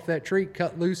walk off that tree,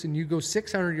 cut loose, and you go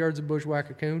 600 yards of bushwhack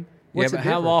a coon. What's yeah, but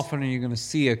how often are you going to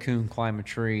see a coon climb a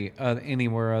tree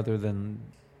anywhere other than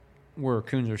where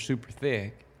coons are super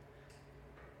thick?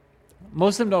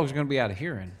 Most of them dogs are going to be out of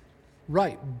hearing.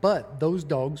 Right, but those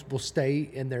dogs will stay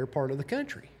in their part of the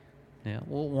country. Yeah.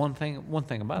 Well, one thing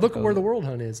about Look at where the world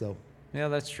hunt is, though. Yeah,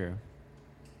 that's true.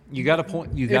 You got a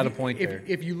point. You got a point there.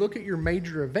 If you look at your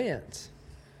major events,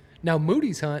 now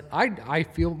Moody's hunt, I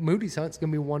feel Moody's hunt's going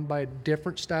to be won by a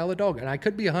different style of dog, and I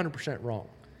could be 100% wrong,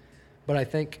 but I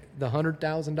think the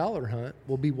 $100,000 hunt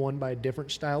will be won by a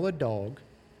different style of dog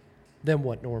than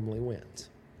what normally wins.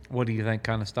 What do you think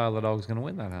kind of style of dog is going to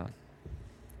win that hunt?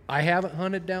 I haven't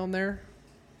hunted down there.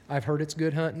 I've heard it's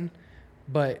good hunting,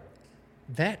 but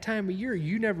that time of year,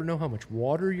 you never know how much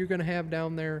water you're going to have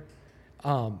down there.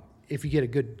 If you get a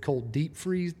good cold deep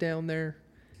freeze down there,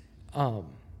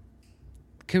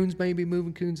 coons may be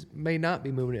moving, coons may not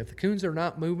be moving. If the coons are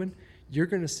not moving, you're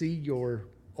going to see your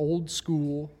old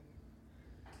school,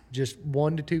 just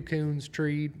 1 to 2 coons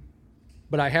treed.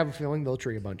 But I have a feeling they'll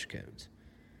tree a bunch of coons.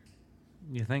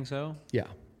 You think so? Yeah.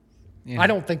 Yeah. I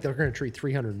don't think they're going to tree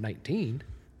 319,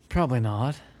 Probably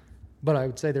not. but I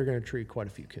would say they're going to tree quite a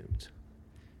few coons.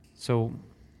 So,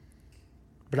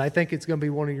 But I think it's going to be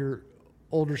one of your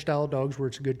older style dogs where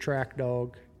it's a good track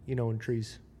dog, you know, and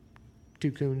trees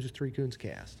 2 coons or 3 coons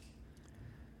cast.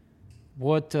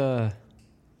 what? I'm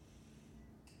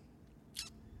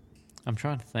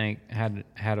trying to think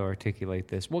how to articulate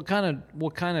this. What kind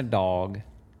of dog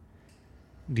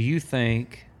do you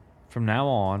think from now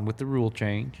on with the rule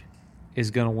change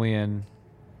is going to win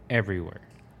everywhere?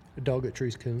 A dog that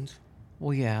trees coons.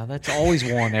 Well, yeah, that's always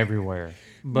won everywhere.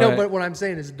 But, But what I'm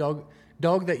saying is a dog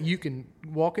that you can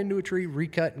walk into a tree,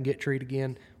 recut, and get treed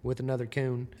again with another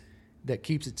coon that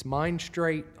keeps its mind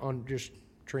straight on just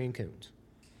treeing coons.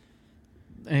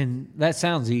 and that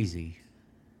sounds easy.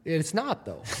 It's not,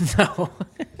 though. No.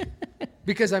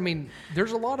 Because, I mean,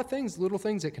 there's a lot of things, little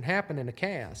things that can happen in a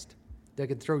cast that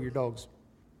could throw your dog's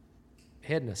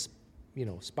head in a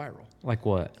spiral. Like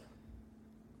what?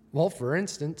 Well, for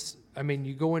instance, I mean,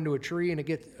 you go into a tree and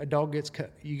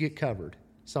you get covered.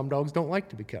 Some dogs don't like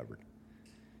to be covered.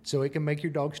 So it can make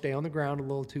your dog stay on the ground a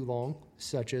little too long,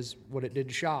 such as what it did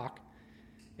to Shock.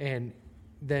 And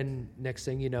then next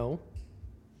thing you know,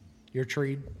 you're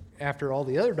treed after all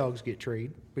the other dogs get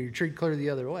treed, but you're treed clear the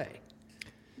other way.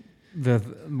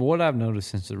 What I've noticed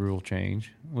since the rule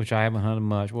change, which I haven't hunted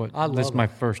much, this is my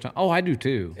first time. Oh, I do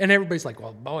too. And everybody's like,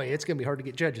 well, boy, it's going to be hard to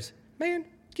get judges. Man,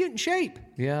 get in shape.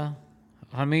 Yeah.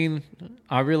 I mean,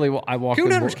 I walked.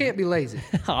 Coon hunters can't be lazy.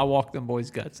 I walked them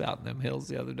boys' guts out in them hills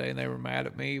the other day, and they were mad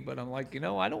at me. But I'm like,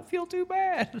 I don't feel too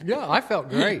bad. Yeah, I felt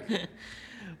great.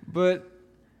 But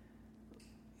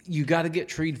you got to get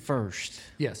treed first.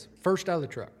 Yes, first out of the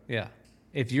truck. Yeah,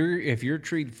 if you're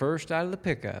treed first out of the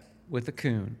pickup with a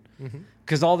coon,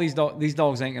 because all these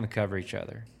dogs ain't going to cover each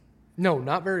other. No,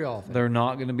 not very often. They're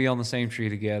not going to be on the same tree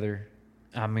together.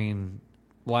 I mean.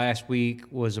 Last week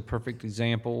was a perfect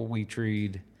example. We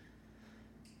treed.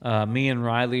 Me and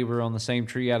Riley were on the same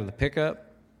tree out of the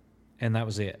pickup, and that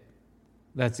was it.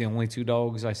 That's the only two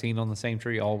dogs I seen on the same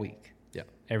tree all week. Yeah.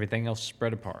 Everything else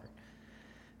spread apart.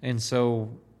 And so,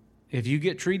 if you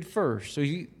get treed first,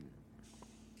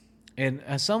 and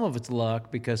some of it's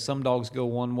luck because some dogs go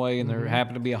one way and there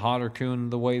happened to be a hotter coon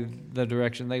the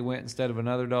direction they went instead of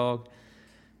another dog.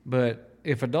 But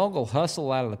if a dog will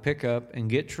hustle out of the pickup and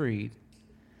get treed,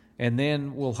 and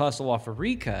then we'll hustle off a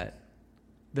recut,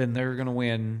 then they're going to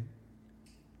win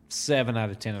 7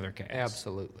 out of 10 of their casts.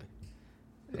 Absolutely.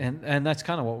 And that's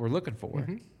kind of what we're looking for.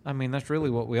 I mean, that's really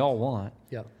what we all want.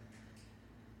 Yeah.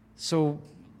 So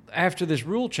after this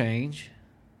rule change,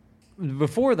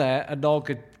 before that, a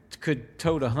dog could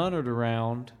tote 100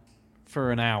 around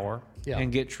for an hour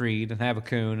and get treed and have a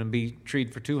coon and be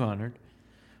treed for 200.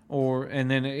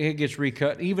 And then it gets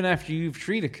recut even after you've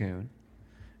treed a coon.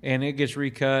 And it gets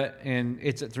recut, and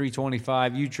it's at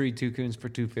 325. You treat 2 coons for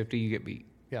 250, you get beat.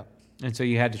 Yeah. And so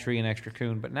you had to tree an extra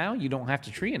coon. But now you don't have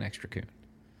to tree an extra coon.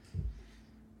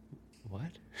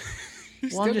 What? You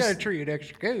still got to tree an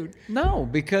extra coon. No,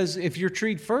 because if you're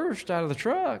treed first out of the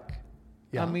truck,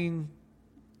 I mean,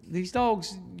 these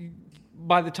dogs,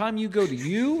 by the time you go to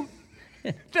you...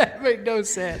 That made no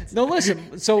sense. No,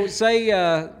 listen. So say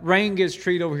Rain gets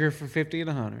treed over here for 50 and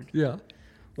 100. Yeah.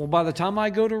 Well, by the time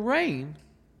I go to Rain...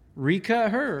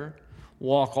 recut her,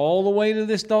 walk all the way to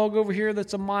this dog over here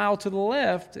that's a mile to the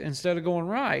left instead of going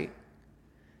right,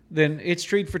 then it's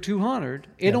treed for 200.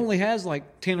 It only has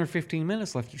like 10 or 15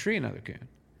 minutes left to tree another coon.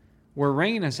 Where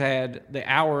Rain has had the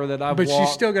hour that I've walked. But you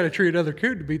still got to treat another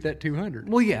coon to beat that 200.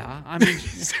 Well, yeah. I mean,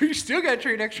 so you still got to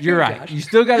treat an extra you're coon. right. Josh. You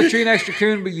still got to treat an extra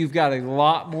coon, but you've got a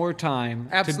lot more time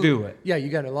to do it. Yeah, you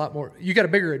got a lot more. You got a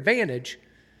bigger advantage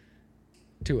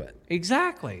to it.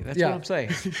 Exactly. That's what I'm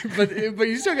saying. but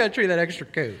you still got to treat that extra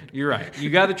coon. You're right. You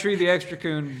got to treat the extra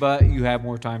coon, but you have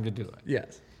more time to do it.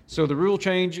 Yes. So the rule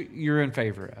change you're in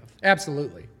favor of.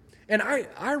 Absolutely. And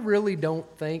I really don't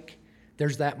think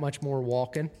there's that much more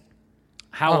walking.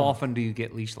 How often do you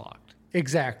get leash locked?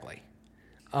 Exactly.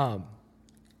 I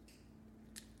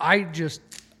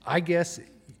guess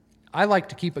I like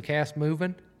to keep a cast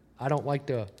moving. I don't like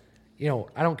to,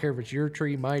 I don't care if it's your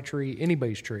tree, my tree,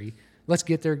 anybody's tree. Let's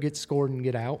get there, get scored, and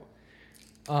get out.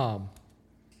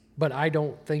 But I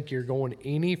don't think you're going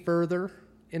any further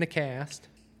in a cast.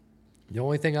 The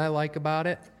only thing I like about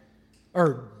it,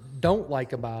 or don't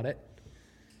like about it,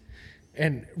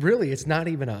 and really it's not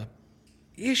even a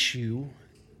issue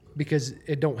because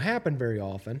it don't happen very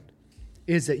often,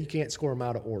 is that you can't score them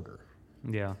out of order.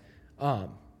 Yeah.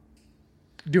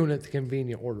 Doing it the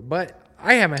convenient order. But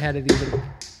I haven't had it even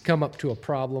come up to a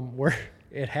problem where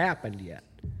it happened yet.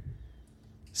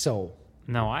 So.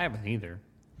 No, I haven't either.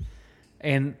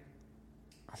 And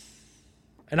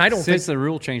I don't since the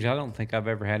rule change, I don't think I've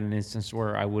ever had an instance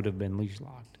where I would have been leash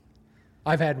locked.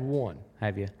 I've had one.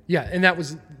 Have you? Yeah, and that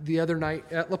was the other night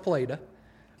at La Plata.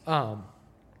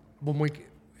 When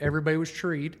everybody was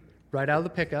treed right out of the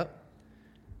pickup.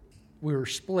 We were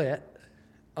split,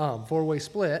 4-way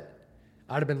split.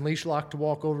 I'd have been leash locked to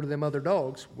walk over to them other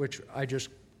dogs,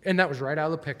 and that was right out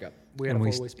of the pickup. We had a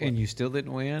 4-way split. And you still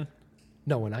didn't win?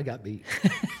 No, and I got beat.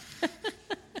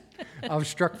 I was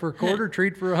struck for a quarter,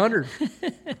 treed for 100.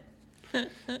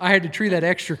 I had to tree that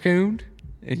extra coon.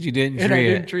 And you didn't tree And I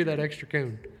it? didn't tree that extra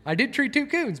coon. I did tree 2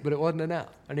 coons, but it wasn't enough.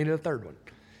 I needed a third one.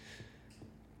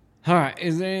 All right.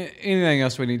 Is there anything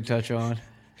else we need to touch on?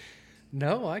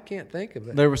 No, I can't think of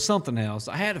it. There was something else.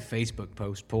 I had a Facebook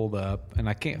post pulled up, and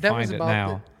I can't find it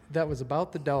now. That was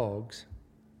about the dogs.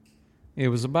 It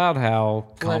was about how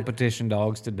competition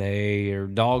dogs today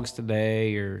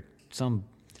or some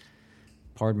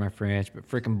pardon my French, but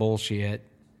freaking bullshit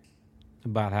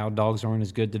about how dogs aren't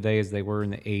as good today as they were in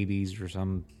the 80s or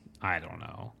some, I don't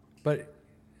know. But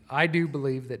I do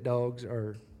believe that dogs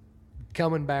are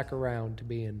coming back around to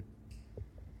being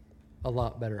a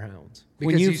lot better hounds.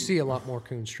 Because you see a lot more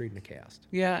coons treating a cast.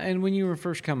 Yeah, and when you were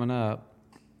first coming up,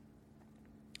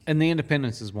 and the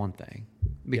independence is one thing,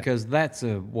 because that's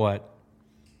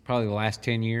probably the last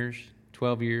 10 years,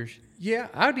 12 years? Yeah,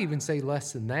 I'd even say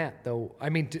less than that, though.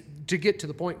 I mean, to get to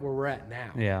the point where we're at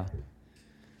now. Yeah.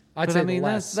 I'd But say I mean,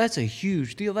 less. that's a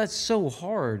huge deal. That's so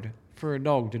hard for a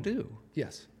dog to do.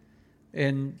 Yes.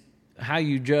 And how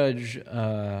you judge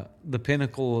the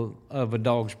pinnacle of a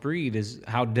dog's breed is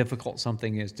how difficult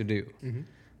something is to do.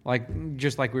 Mm-hmm.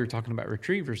 Just like we were talking about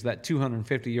retrievers, that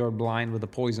 250-yard blind with a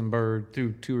poison bird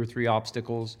through 2 or 3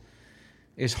 obstacles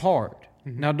is hard.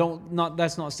 Mm-hmm. Now,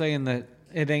 that's not saying that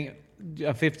it ain't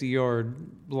a 50-yard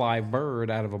live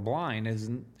bird out of a blind is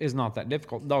not that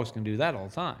difficult. Dogs can do that all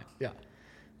the time. Yeah.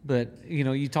 But,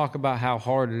 you talk about how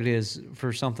hard it is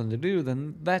for something to do,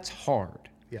 then that's hard.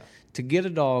 Yeah. To get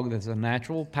a dog that's a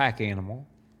natural pack animal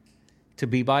to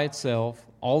be by itself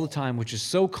all the time, which is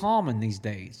so common these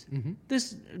days.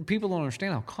 Mm-hmm. People don't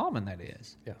understand how common that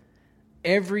is. Yeah.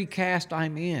 Every cast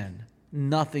I'm in,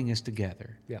 nothing is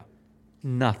together. Yeah.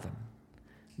 Nothing.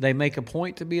 They make a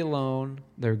point to be alone.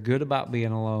 They're good about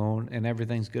being alone, and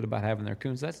everything's good about having their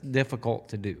coons. That's difficult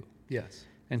to do. Yes.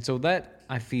 And so that,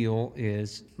 I feel,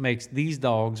 makes these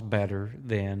dogs better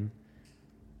than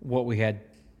what we had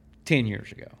 10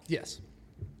 years ago. Yes.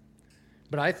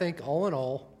 But I think all in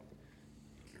all,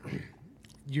 and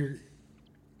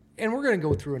we're going to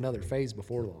go through another phase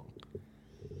before long.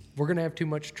 We're going to have too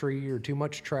much tree or too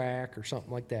much track or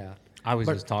something like that. I was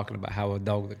just talking about how a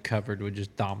dog that covered would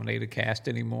just dominate a cast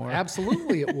anymore.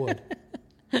 Absolutely it would.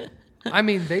 I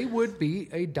mean, they would be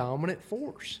a dominant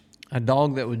force. A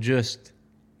dog that would just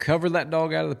cover that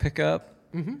dog out of the pickup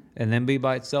and then be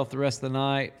by itself the rest of the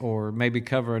night, or maybe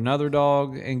cover another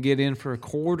dog and get in for a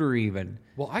quarter even.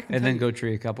 Well, I can and tell then you, go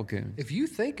tree a couple coons. If you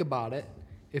think about it,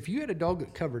 if you had a dog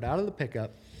that covered out of the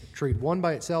pickup, treed one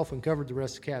by itself and covered the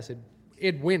rest of the cast,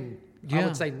 it'd win, I Yeah.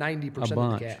 would say 90% of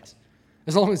bunch. the cast.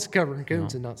 As long as it's covering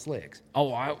coons and not slicks.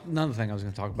 Oh, another thing I was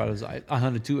going to talk about is I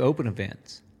hunted 2 open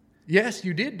events. Yes,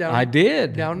 you did. I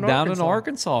did Down in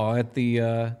Arkansas at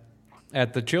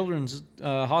the Children's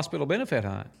Hospital benefit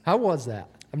hunt. How was that?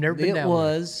 I've never been down It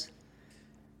was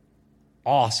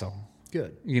awesome.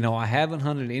 Good. I haven't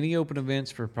hunted any open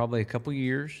events for probably a couple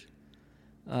years.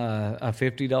 A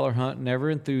 $50 hunt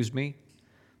never enthused me.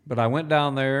 But I went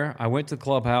down there. I went to the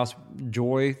clubhouse.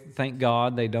 Joy, thank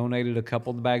God, they donated a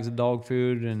couple of bags of dog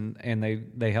food, and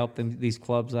they helped these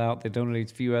clubs out. They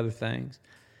donated a few other things.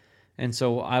 And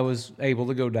so I was able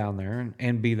to go down there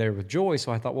and be there with Joy.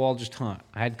 So I thought, well, I'll just hunt.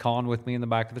 I had Con with me in the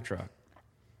back of the truck.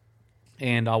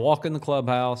 And I walk in the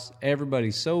clubhouse.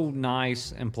 Everybody's so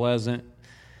nice and pleasant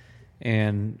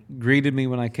and greeted me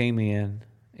when I came in.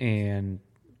 And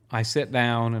I sit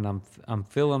down, and I'm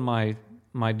filling my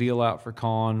deal out for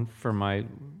Con, my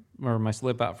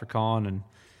slip out for Con, and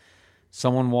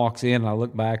someone walks in, and I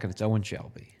look back, and it's Owen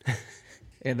Shelby.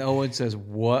 And Owen says,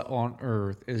 "What on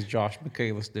earth is Josh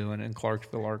Michaelis doing in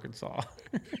Clarksville, Arkansas?"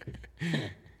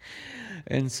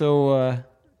 And so,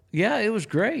 yeah, it was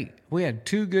great. We had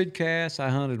 2 good casts. I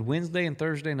hunted Wednesday and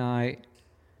Thursday night.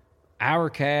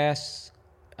 Our casts,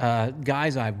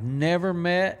 guys I've never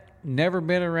met, never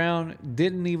been around,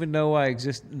 didn't even know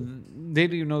didn't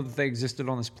even know that they existed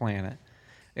on this planet,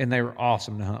 and they were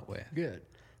awesome to hunt with. Good.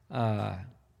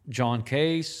 John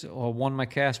Case won my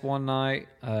cast one night.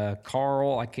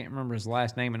 Carl, I can't remember his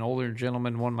last name, an older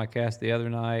gentleman, won my cast the other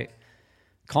night.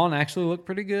 Con actually looked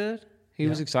pretty good. He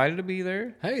was excited to be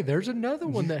there. Hey, there's another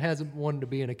one that hasn't wanted to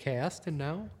be in a cast, and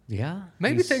now Yeah.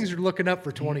 maybe things are looking up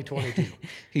for 2022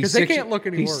 because they can't look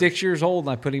any He's worse. 6 years old,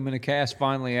 and I put him in a cast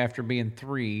finally after being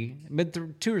 3,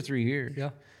 been 2 or 3 years.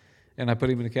 Yeah. And I put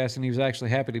him in a cast, and he was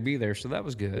actually happy to be there, so that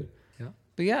was good. Yeah.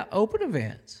 But yeah, open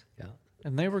events. Yeah.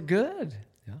 And they were good.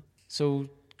 Yeah. So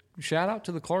shout out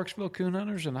to the Clarksville Coon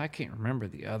Hunters, and I can't remember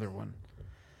the other one.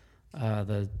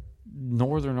 The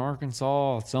Northern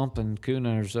Arkansas something Coon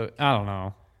Hunters. I don't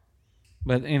know.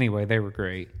 But anyway, they were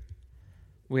great.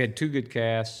 We had 2 good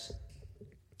casts.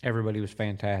 Everybody was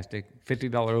fantastic.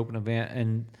 $50 open event.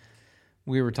 And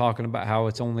we were talking about how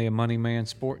it's only a money man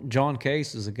sport. John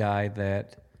Case is a guy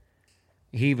that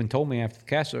he even told me after the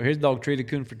cast, so his dog treated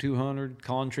coon for $200.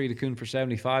 Con treated coon for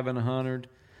 $75 and $100.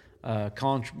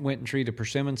 Con went and treated a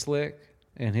persimmon slick,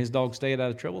 and his dog stayed out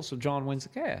of trouble, so John wins the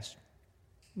cast.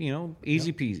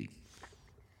 Easy peasy.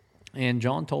 And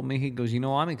John told me, he goes,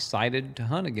 I'm excited to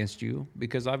hunt against you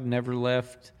because I've never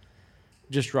left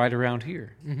just right around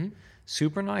here. Mm-hmm.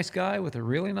 Super nice guy with a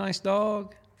really nice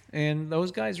dog. And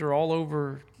those guys are all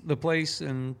over the place.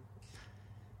 And,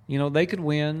 you know, they could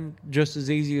win just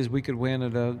as easy as we could win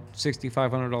at a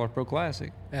 $6,500 Pro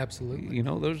Classic. Absolutely. You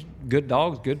know, there's good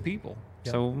dogs, good people.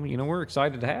 Yep. So, you know, we're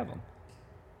excited to have them.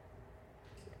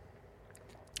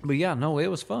 But, yeah, no, it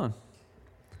was fun.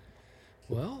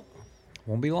 Well,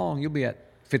 Won't be long. You'll be at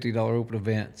 $50 open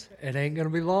events. it ain't going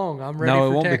to be long. I'm ready No,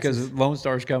 for it won't Texas. because Lone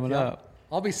Star's coming Yep. up.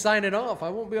 I'll be signing off. I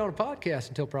won't be on a podcast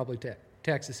until probably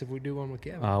Texas if we do one with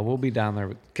Kevin. We'll be down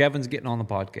there. Kevin's getting on the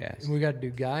podcast. And we got to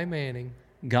do Guy Manning.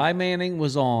 Guy Manning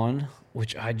was on,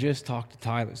 which I just talked to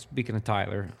Tyler. Speaking of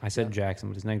Tyler, I said Jackson,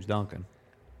 but his name's Duncan.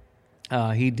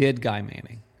 He did Guy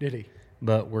Manning, Did he?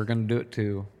 but we're going to do it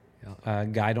too. Yeah.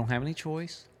 Guy don't have any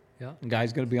choice. Yeah.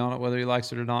 Guy's going to be on it whether he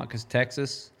likes it or not because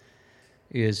Texas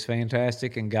is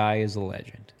fantastic and Guy is a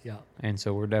legend. Yeah. And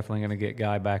so we're definitely going to get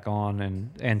Guy back on.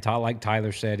 And like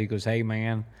Tyler said, he goes, hey,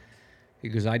 man, he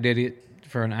goes, I did it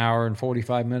for an hour and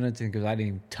 45 minutes. And he goes, I didn't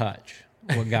even touch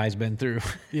what Guy's been through.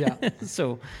 Yeah.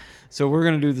 So we're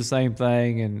going to do the same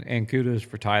thing. And kudos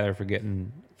for Tyler for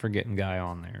getting Guy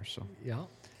on there. Yeah.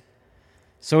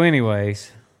 So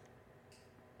anyways,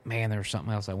 man, there was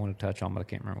something else I wanted to touch on, but I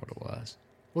can't remember what it was.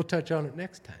 We'll touch on it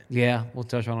next time. Yeah, we'll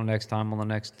touch on it next time on the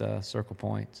next Circle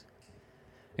Points.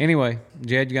 Anyway,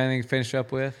 Jed, you got anything to finish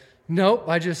up with? Nope.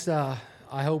 I just I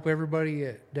hope everybody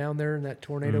down there in that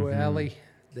tornado alley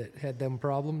that had them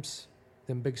problems,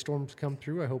 them big storms come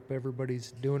through. I hope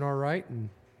everybody's doing all right, and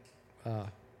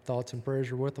thoughts and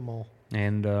prayers are with them all.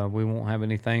 And we won't have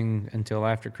anything until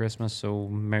after Christmas, so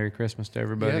Merry Christmas to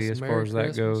everybody Yes, as Merry far as that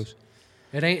Christmas. goes.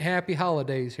 It ain't happy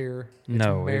holidays here. It's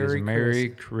No, it is Merry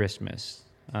Christmas.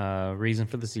 Christmas. Reason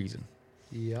for the season.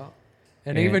 Yeah.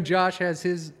 And And- even Josh has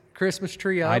his Christmas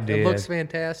tree up. I It did. looks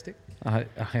fantastic.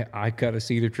 I cut a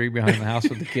cedar tree behind the house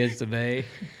with the kids today.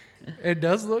 It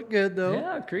does look good, though.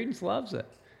 Yeah, Credence loves it.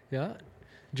 Yeah.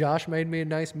 Josh made me a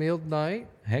nice meal tonight.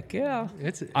 Heck yeah.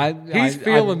 He's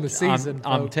feeling the season,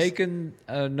 I'm folks. taking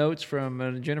notes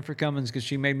from Jennifer Cummins because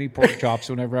she made me pork chops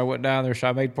whenever I went down there, so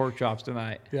I made pork chops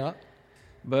tonight. Yeah.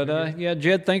 But, yeah,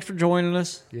 Jed, thanks for joining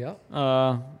us.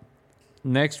 Yeah.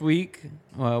 Next week,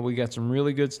 we got some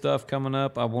really good stuff coming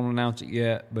up. I won't announce it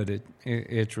yet, but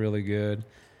it's really good.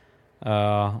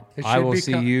 I will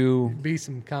see you. Be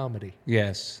some comedy.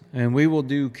 Yes, and we will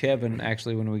do Kevin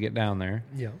actually when we get down there.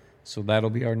 Yeah. So that'll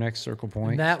be our next Circle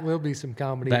Point. And that will be some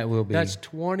comedy. That will be. That's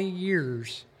 20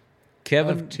 years.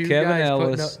 Kevin of two Kevin guys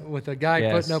Ellis putting up, with a guy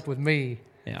Yes. putting up with me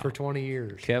Yeah. for 20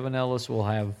 years. Kevin Ellis will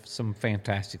have some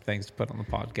fantastic things to put on the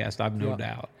podcast. I've no Yeah.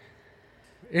 doubt.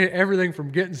 Everything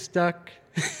from getting stuck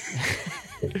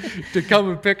to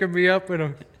coming picking me up in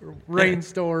a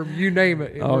rainstorm, you name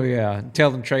it. Oh yeah,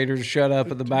 telling traders to shut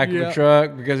up at the back of Yeah. the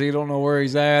truck because he don't know where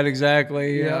he's at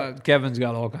exactly. Yeah. Kevin's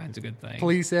got all kinds of good things.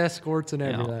 Police escorts and Yeah.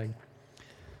 everything.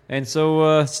 And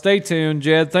so stay tuned,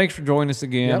 Jed. Thanks for joining us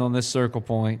again Yep. on this Circle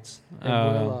Points.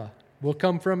 And we'll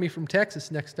come from you from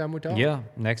Texas next time we talk. Yeah,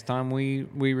 next time we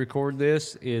record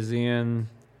this is in.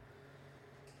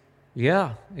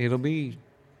 Yeah, it'll be.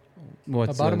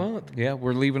 What's About a month. Yeah,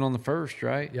 we're leaving on the 1st,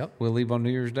 right? Yep. We'll leave on New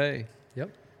Year's Day. Yep.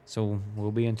 So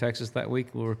we'll be in Texas that week.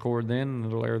 We'll record then, and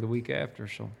it'll air the week after.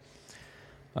 So,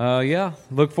 yeah,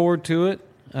 look forward to it.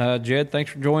 Jed,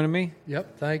 thanks for joining me.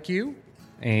 Yep. Thank you.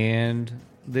 And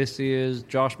this is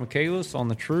Josh Michaelis on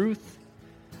The Truth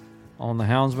on the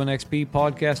Houndsman XP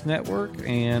Podcast Network.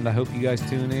 And I hope you guys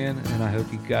tune in, and I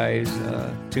hope you guys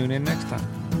tune in next time.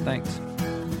 Thanks.